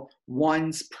fulfill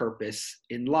one's purpose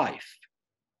in life.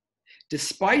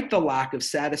 Despite the lack of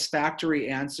satisfactory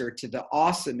answer to the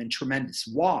awesome and tremendous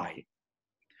why,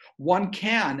 one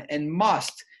can and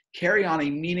must carry on a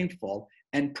meaningful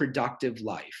and productive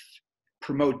life,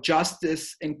 promote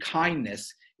justice and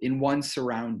kindness in one's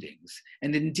surroundings,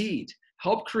 and indeed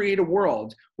help create a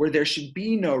world where there should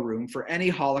be no room for any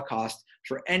Holocaust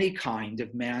for any kind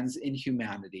of man's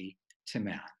inhumanity to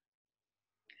man.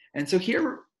 And so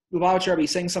here, Lubavitch Rebbe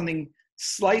is saying something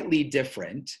slightly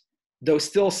different, though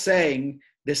still saying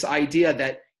this idea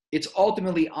that it's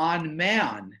ultimately on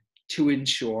man to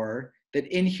ensure that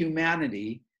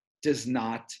inhumanity does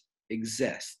not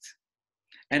exist.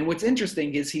 And what's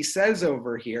interesting is he says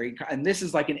over here, and this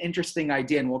is like an interesting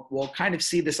idea, and we'll kind of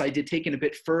see this idea taken a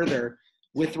bit further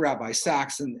with Rabbi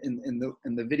Sacks in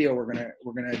the video we're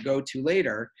gonna go to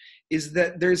later, is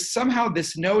that there's somehow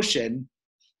this notion,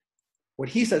 what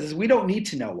he says is we don't need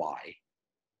to know why,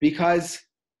 because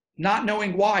not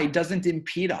knowing why doesn't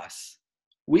impede us.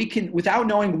 We can, without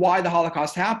knowing why the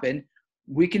Holocaust happened,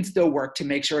 we can still work to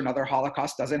make sure another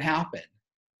Holocaust doesn't happen.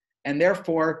 And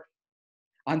therefore,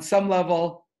 on some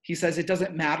level, he says it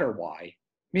doesn't matter why,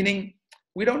 meaning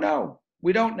we don't know.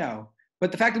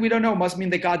 But the fact that we don't know must mean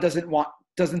that God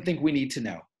doesn't think we need to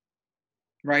know,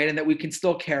 right? And that we can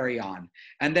still carry on.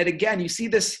 And that again, you see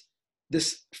this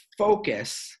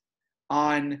focus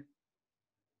on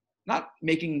not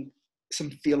making some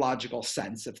theological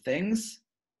sense of things,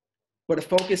 but a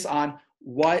focus on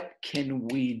what can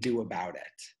we do about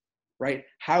it, right?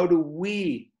 How do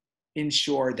we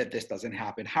ensure that this doesn't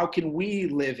happen? How can we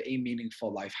live a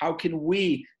meaningful life? How can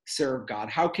we serve God?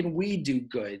 How can we do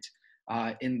good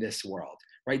in this world,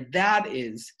 right? That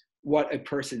is what a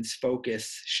person's focus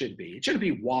should be. It shouldn't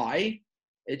be why.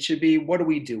 It should be, what do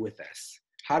we do with this?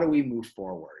 How do we move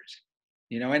forward?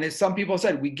 And as some people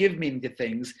said, we give meaning to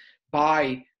things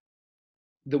by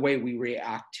the way we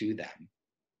react to them.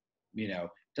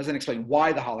 Doesn't explain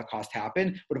why the Holocaust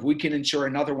happened, but if we can ensure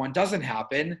another one doesn't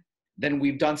happen, then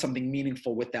we've done something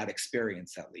meaningful with that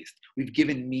experience, at least. We've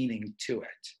given meaning to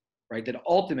it, right? That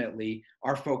ultimately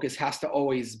our focus has to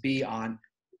always be on,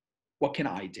 what can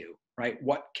I do, right?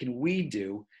 What can we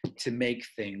do to make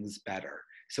things better?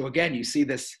 So again, you see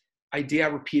this idea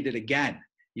repeated again,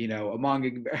 among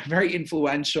a very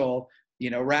influential,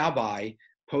 rabbi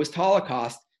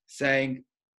post-Holocaust, saying,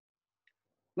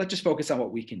 let's just focus on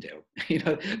what we can do.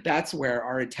 That's where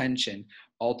our attention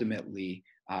ultimately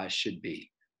should be.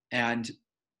 And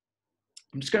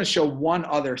I'm just going to show one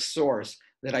other source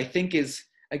that I think is,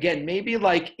 again, maybe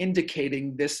like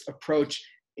indicating this approach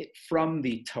from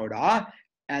the Torah.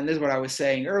 And this is what I was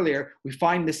saying earlier. We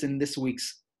find this in this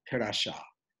week's Parashah.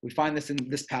 We find this in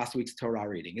this past week's Torah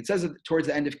reading. It says towards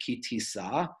the end of Ki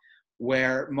Tisa,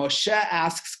 where Moshe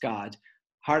asks God,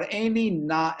 Har'eni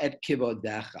na et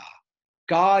kivodecha.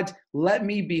 God, let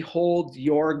me behold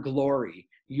your glory,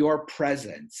 your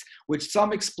presence, which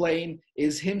some explain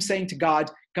is him saying to God,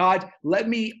 God, let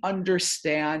me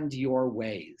understand your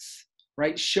ways,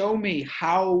 right? Show me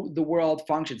how the world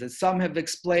functions. And some have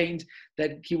explained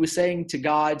that he was saying to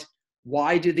God,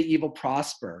 why do the evil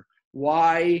prosper?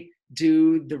 Why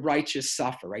do the righteous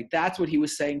suffer, right? That's what he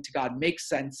was saying to God. Make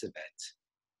sense of it.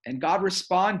 And God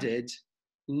responded,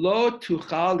 Lo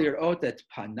tuchal lirot et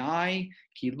panai,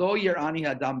 ki lo yirani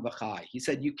adam v'chai. He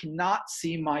said, you cannot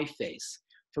see my face,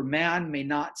 for man may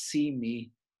not see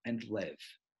me and live.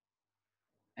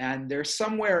 And there's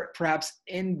somewhere perhaps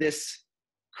in this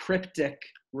cryptic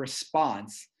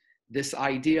response, this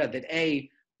idea that A,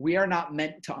 we are not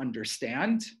meant to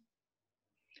understand,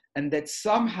 and that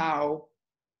somehow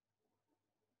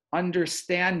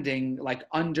understanding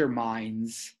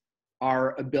undermines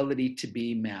our ability to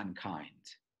be mankind,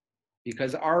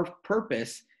 because our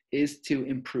purpose is to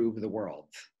improve the world.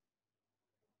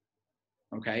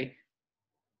 Okay?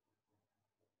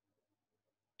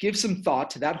 Give some thought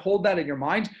to that. Hold that in your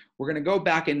mind. We're going to go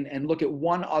back and look at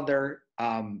one other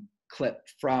clip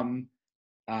from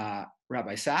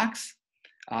Rabbi Sacks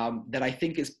that I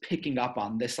think is picking up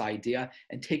on this idea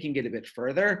and taking it a bit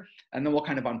further, and then we'll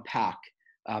kind of unpack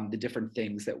the different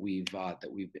things that we've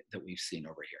seen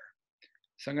over here.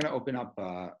 So I'm going to open up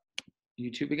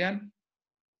YouTube again.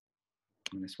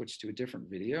 I'm going to switch to a different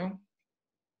video,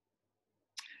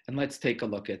 and let's take a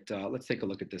look at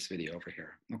this video over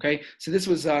here. Okay, so this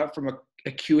was from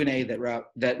a Q&A that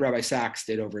Rabbi Sacks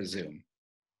did over Zoom.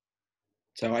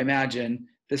 So I imagine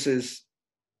this is,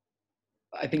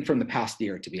 I think, from the past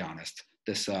year, to be honest.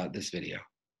 This video.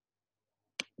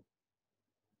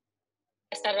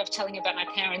 I started off telling you about my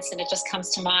parents, and it just comes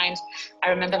to mind. I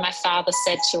remember my father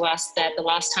said to us that the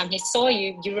last time he saw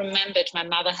you, you remembered my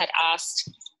mother had asked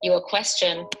you a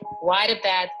question, why do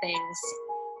bad things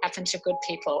happen to good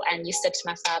people? And you said to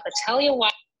my father, tell your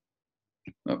wife,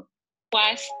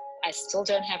 I still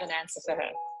don't have an answer for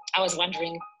her. I was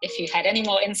wondering if you had any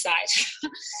more insight.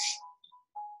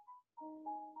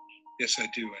 Yes, I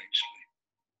do, actually.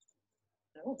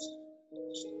 Oh.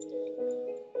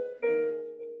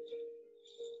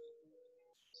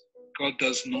 God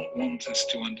does not want us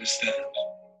to understand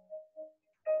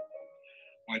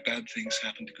why bad things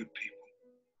happen to good people.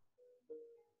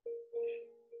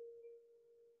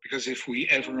 Because if we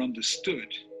ever understood,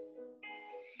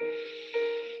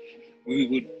 we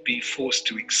would be forced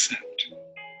to accept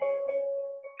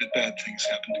that bad things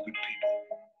happen to good people.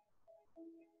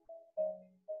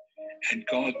 And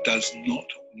God does not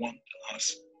want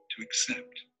us to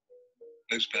accept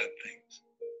those bad things.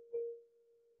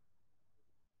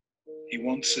 He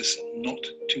wants us not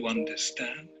to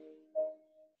understand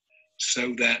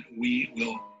so that we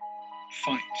will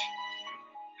fight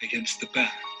against the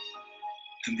bad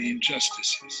and the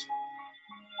injustices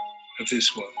of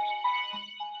this world.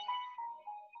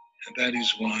 And that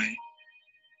is why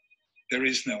there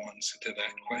is no answer to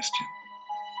that question,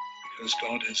 because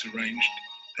God has arranged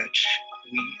that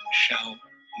we shall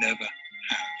never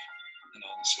have an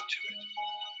answer to it.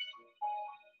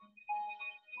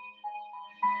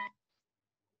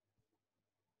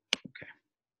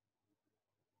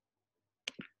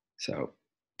 So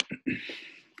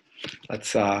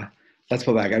Let's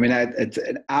pull back. I mean, it's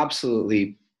an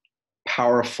absolutely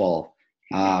powerful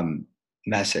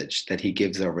message that he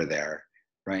gives over there,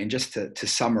 right? And just to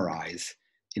summarize,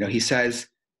 he says,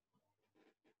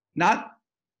 not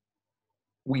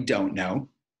we don't know.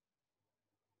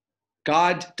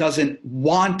 God doesn't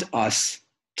want us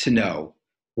to know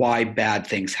why bad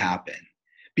things happen.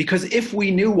 Because if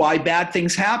we knew why bad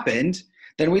things happened,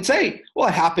 then we'd say, well,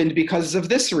 it happened because of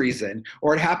this reason,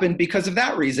 or it happened because of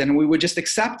that reason, and we would just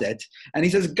accept it. And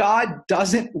he says, God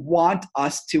doesn't want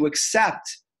us to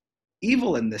accept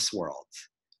evil in this world.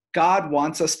 God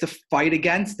wants us to fight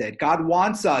against it. God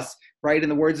wants us, right, in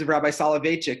the words of Rabbi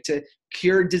Soloveitchik, to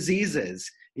cure diseases.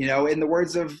 In the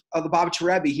words of the Lubavitcher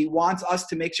Rebbe, he wants us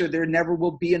to make sure there never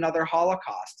will be another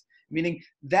Holocaust. Meaning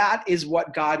that is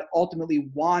what God ultimately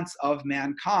wants of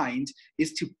mankind,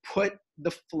 is to put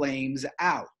the flames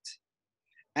out.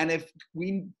 And if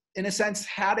we, in a sense,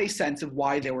 had a sense of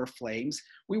why there were flames,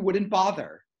 we wouldn't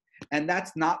bother. And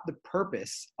that's not the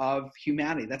purpose of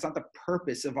humanity. That's not the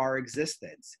purpose of our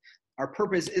existence. Our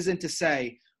purpose isn't to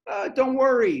say, don't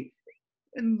worry,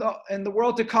 in the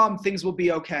world to come, things will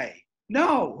be okay.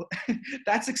 No,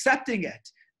 that's accepting it.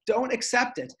 Don't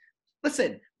accept it.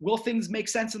 Listen, will things make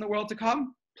sense in the world to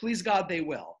come? Please God, they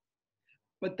will.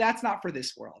 But that's not for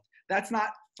this world. That's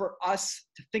not for us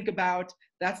to think about.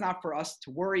 That's not for us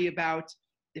to worry about.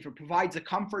 If it provides a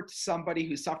comfort to somebody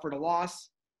who suffered a loss,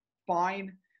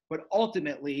 fine. But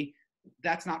ultimately,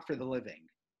 that's not for the living.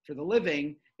 For the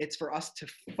living, it's for us to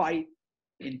fight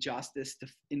injustice, to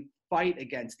fight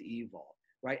against evil,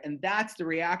 right? And that's the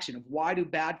reaction of, why do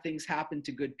bad things happen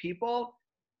to good people?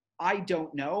 I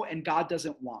don't know, and God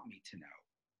doesn't want me to know.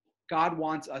 God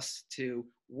wants us to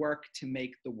work to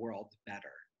make the world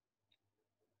better.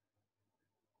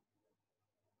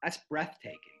 That's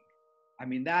breathtaking. I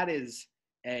mean, that is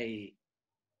a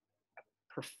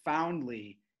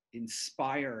profoundly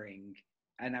inspiring,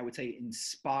 and I would say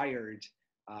inspired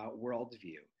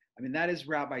worldview. I mean, that is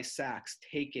Rabbi Sacks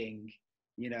taking,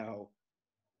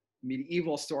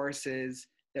 medieval sources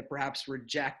that perhaps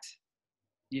reject,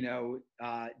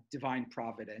 divine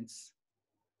providence.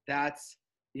 That's,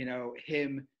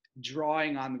 him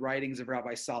drawing on the writings of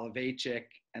Rabbi Soloveitchik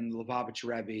and the Lubavitcher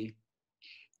Rebbe,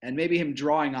 and maybe him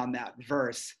drawing on that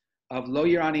verse of Lo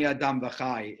Yirani Adam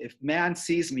V'chai, if man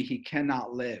sees me, he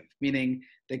cannot live, meaning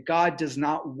that God does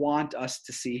not want us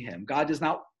to see him. God does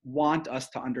not want us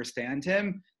to understand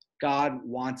him. God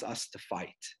wants us to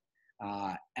fight.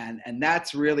 And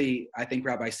that's really, I think,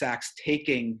 Rabbi Sacks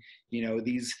taking,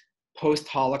 these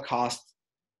post-Holocaust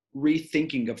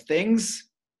rethinking of things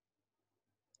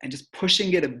and just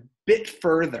pushing it a bit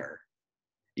further,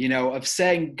 of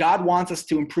saying God wants us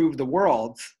to improve the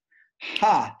world.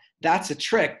 That's a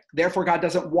trick. Therefore, God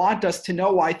doesn't want us to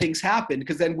know why things happen,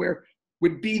 because then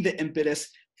would be the impetus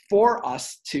for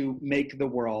us to make the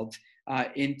world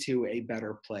into a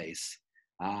better place.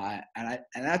 I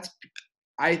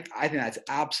think that's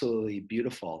absolutely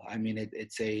beautiful. I mean,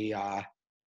 it's a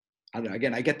I don't know.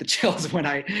 Again, I get the chills when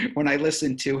I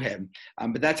listen to him.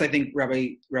 But that's, I think,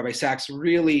 Rabbi Sacks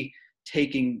really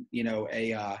taking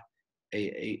a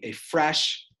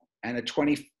fresh and a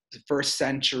 21st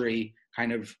century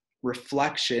kind of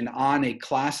reflection on a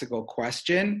classical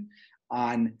question,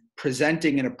 on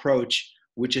presenting an approach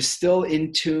which is still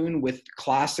in tune with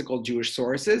classical Jewish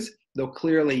sources, though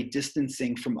clearly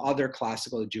distancing from other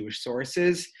classical Jewish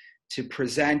sources, to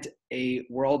present a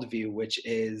worldview which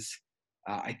is,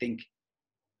 I think,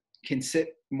 can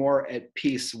sit more at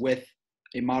peace with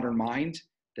a modern mind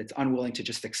that's unwilling to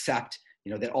just accept,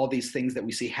 that all these things that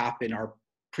we see happen are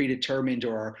predetermined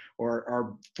or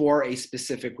are for a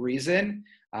specific reason,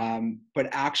 but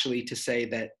actually to say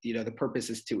that, the purpose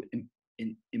is to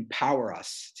empower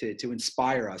us, to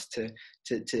inspire us,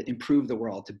 to improve the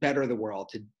world, to better the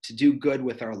world, to do good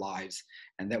with our lives.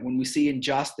 And that when we see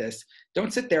injustice,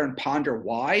 don't sit there and ponder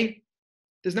why.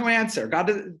 There's no answer.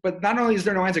 But not only is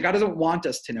there no answer, God doesn't want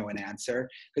us to know an answer,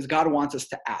 because God wants us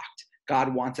to act.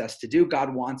 God wants us to do.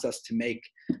 God wants us to make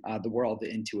the world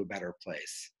into a better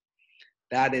place.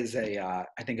 That is I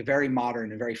think, a very modern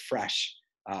and very fresh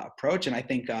approach, and I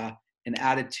think an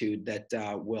attitude that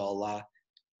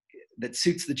that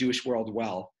suits the Jewish world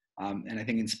well, and I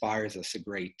think inspires us a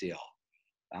great deal.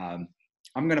 I'm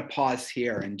going to pause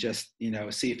here and just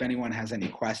see if anyone has any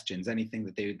questions, anything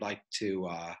that they would like to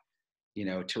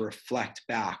to reflect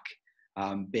back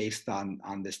based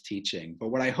on this teaching. But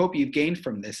what I hope you've gained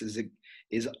from this is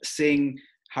seeing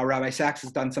how Rabbi Sacks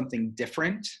has done something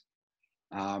different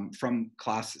from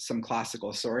some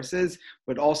classical sources,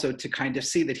 but also to kind of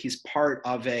see that he's part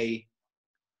of a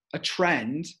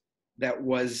trend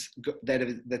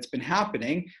that's been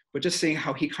happening, but just seeing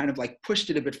how he kind of like pushed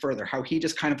it a bit further, how he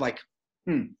just kind of like,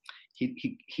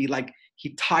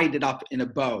 he tied it up in a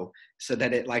bow so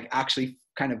that it like actually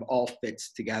kind of all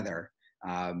fits together.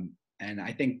 And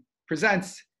I think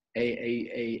presents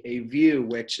a view,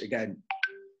 which again,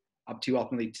 up to you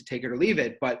ultimately to take it or leave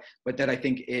it, but that I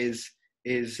think is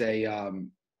a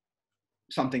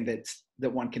something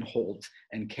that one can hold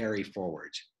and carry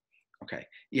forward. Okay,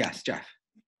 yes, Jeff.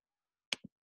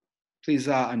 Please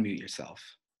unmute yourself.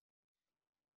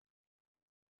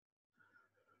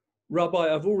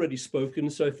 Rabbi, I've already spoken,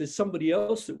 so if there's somebody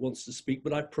else that wants to speak,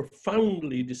 but I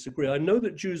profoundly disagree. I know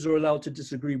that Jews are allowed to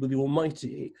disagree with the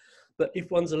Almighty, but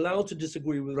if one's allowed to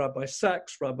disagree with Rabbi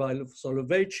Sacks, Rabbi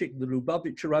Soloveitchik, the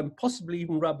Lubavitcher, and possibly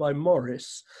even Rabbi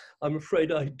Morris, I'm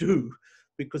afraid I do,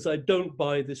 because I don't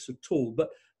buy this at all. But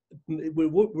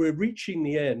we're reaching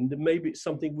the end, and maybe it's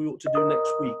something we ought to do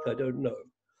next week, I don't know.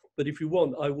 But if you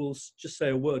want, I will just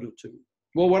say a word or two.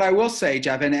 Well, what I will say,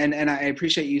 Jeff, and I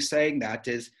appreciate you saying that,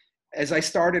 is, as I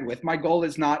started with, my goal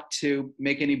is not to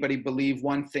make anybody believe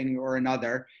one thing or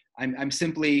another. I'm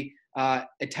simply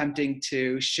attempting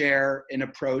to share an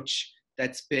approach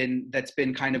that's been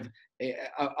kind of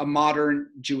a modern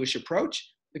Jewish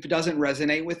approach. If it doesn't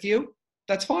resonate with you,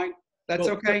 that's fine. That's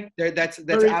okay. That's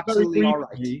absolutely all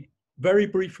right. Very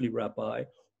briefly, Rabbi,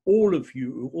 all of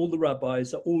you, all the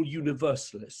rabbis are all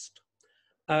universalist.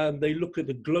 And they look at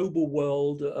the global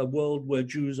world, a world where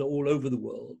Jews are all over the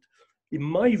world. In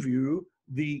my view,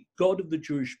 the God of the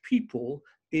Jewish people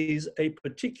is a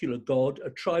particular God, a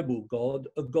tribal God,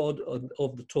 a God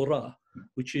of the Torah,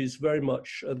 which is very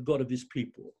much a God of his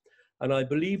people. And I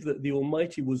believe that the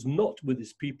Almighty was not with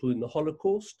his people in the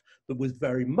Holocaust, but was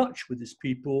very much with his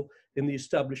people in the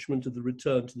establishment of the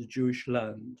return to the Jewish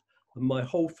land. And my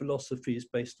whole philosophy is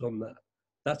based on that.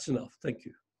 That's enough. Thank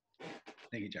you.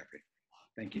 Thank you, Jeffrey.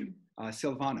 Thank you.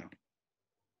 Silvano.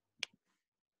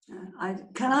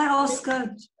 Can I ask?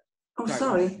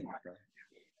 Sorry.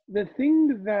 The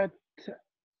thing that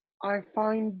I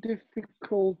find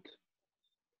difficult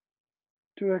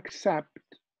to accept,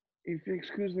 if you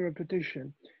excuse the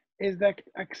repetition, is that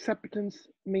acceptance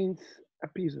means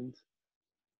appeasance.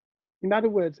 In other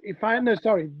words,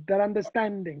 that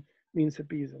understanding means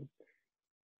appeasance.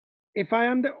 If I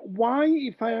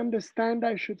understand,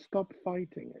 I should stop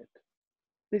fighting it.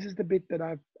 This is the bit that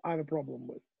I have a problem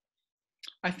with.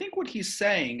 I think what he's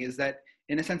saying is that,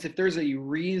 in a sense, if there's a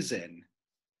reason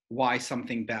why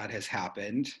something bad has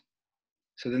happened,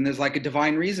 so then there's like a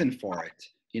divine reason for it.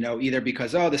 You know, either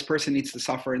because, oh, this person needs to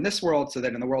suffer in this world, so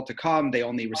that in the world to come, they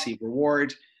only receive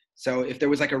reward. So if there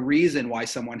was like a reason why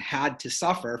someone had to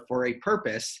suffer for a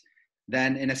purpose,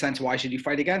 then in a sense, why should you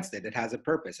fight against it? It has a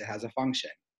purpose. It has a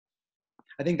function.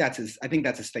 I think that's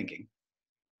his thinking.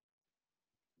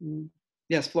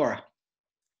 Yes, Flora.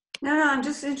 No, I'm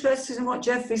just interested in what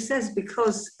Jeffrey says,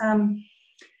 because I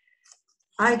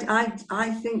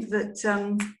think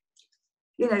that,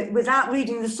 without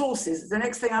reading the sources, the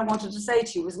next thing I wanted to say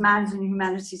to you was man's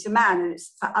inhumanity to man, and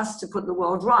it's for us to put the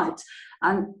world right.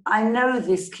 And I know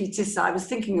this kitissa, I was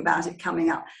thinking about it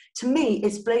coming up. To me,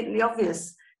 it's blatantly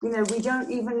obvious. We don't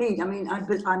even need,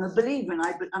 I'm a believer, and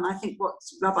I think what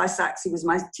Rabbi Sacks, he was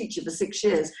my teacher for 6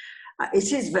 years,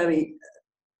 it is very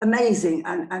amazing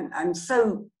and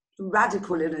so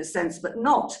radical in a sense, but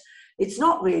it's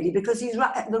not really, because he's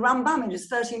the Rambam in his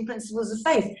 13 Principles of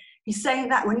Faith. He's saying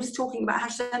that when he's talking about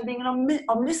Hashem being an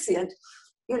omniscient,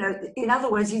 in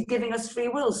other words, he's giving us free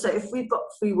will. So if we've got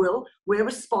free will, we're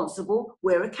responsible,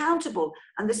 we're accountable.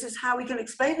 And this is how we can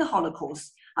explain the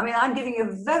Holocaust. I mean, I'm giving you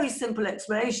a very simple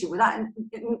explanation without,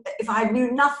 if I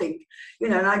knew nothing,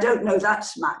 and I don't know that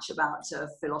much about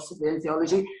philosophy and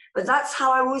theology, but that's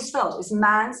how I always felt. It's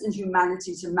man's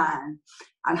inhumanity to man.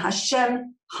 And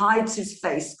Hashem hides his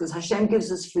face, because Hashem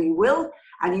gives us free will,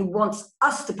 and he wants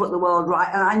us to put the world right.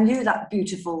 And I knew that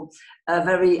beautiful,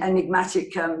 very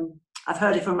enigmatic, I've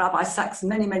heard it from Rabbi Sacks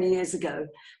many, many years ago,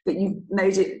 but you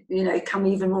made it, come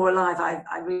even more alive.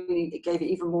 I really gave it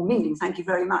even more meaning. Thank you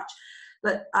very much.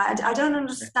 But I don't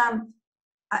understand.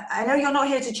 I know you're not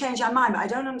here to change our mind, but I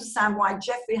don't understand why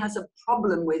Jeffrey has a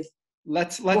problem with.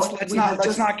 Let's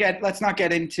not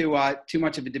get into too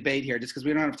much of a debate here, just because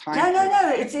we don't have time.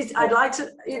 No. It's I'd like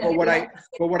to.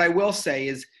 But what I will say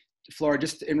is, Flora,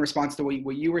 just in response to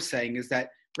what you were saying, is that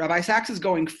Rabbi Sacks is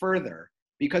going further,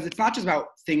 because it's not just about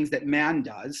things that man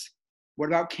does. What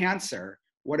about cancer?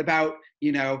 What about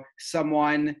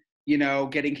someone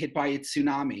getting hit by a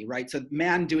tsunami, right? So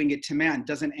man doing it to man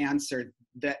doesn't answer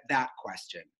that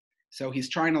question. So he's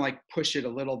trying to push it a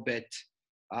little bit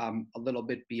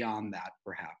beyond that,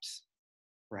 perhaps.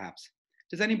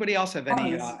 Does anybody else have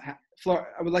any, Flora,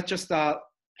 I would like just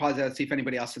pause that, see if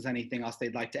anybody else has anything else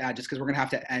they'd like to add, just because we're going to have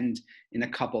to end in a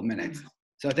couple minutes.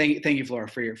 So thank you, Flora,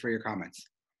 for your comments.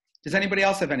 Does anybody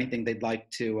else have anything they'd like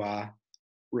to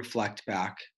reflect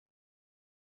back?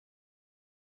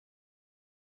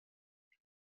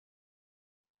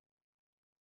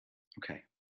 Okay,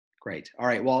 great. All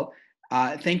right. Well,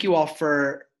 thank you all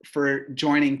for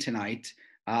joining tonight.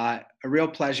 A real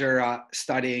pleasure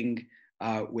studying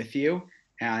with you,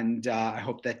 and I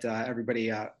hope that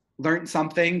everybody learned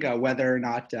something, whether or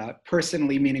not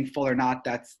personally meaningful or not.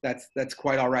 That's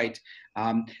quite all right.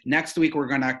 Next week we're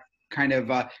going to kind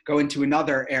of go into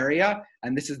another area,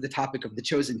 and this is the topic of the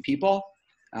chosen people.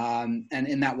 And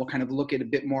in that we'll kind of look at a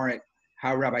bit more at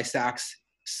how Rabbi Sacks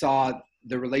saw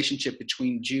the relationship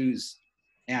between Jews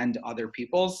and other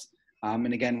peoples.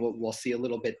 And again, we'll see a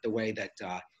little bit the way that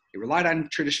he relied on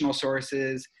traditional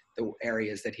sources, the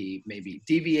areas that he maybe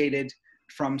deviated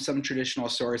from some traditional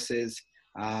sources,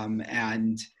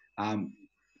 and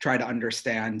try to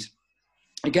understand,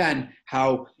 again,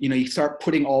 how, you start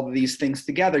putting all of these things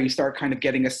together, you start kind of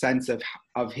getting a sense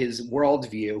of his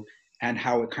worldview and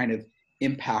how it kind of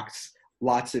impacts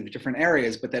lots of different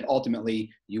areas, but that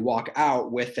ultimately you walk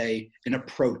out with an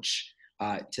approach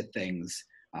to things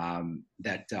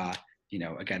that,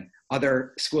 again,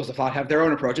 other schools of thought have their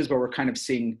own approaches, but we're kind of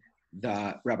seeing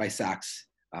the Rabbi Sacks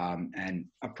and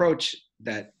approach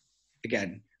that,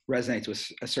 again, resonates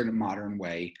with a certain modern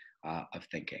way of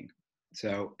thinking.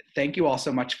 So thank you all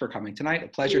so much for coming tonight. A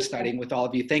pleasure studying with all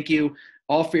of you. Thank you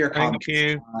all for your comments. Thank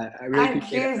you. I really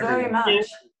appreciate it. Thank you very much.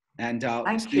 And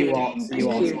Thank see you you. all. See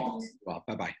you all Thank soon. you. Well,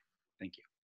 bye-bye. Thank you.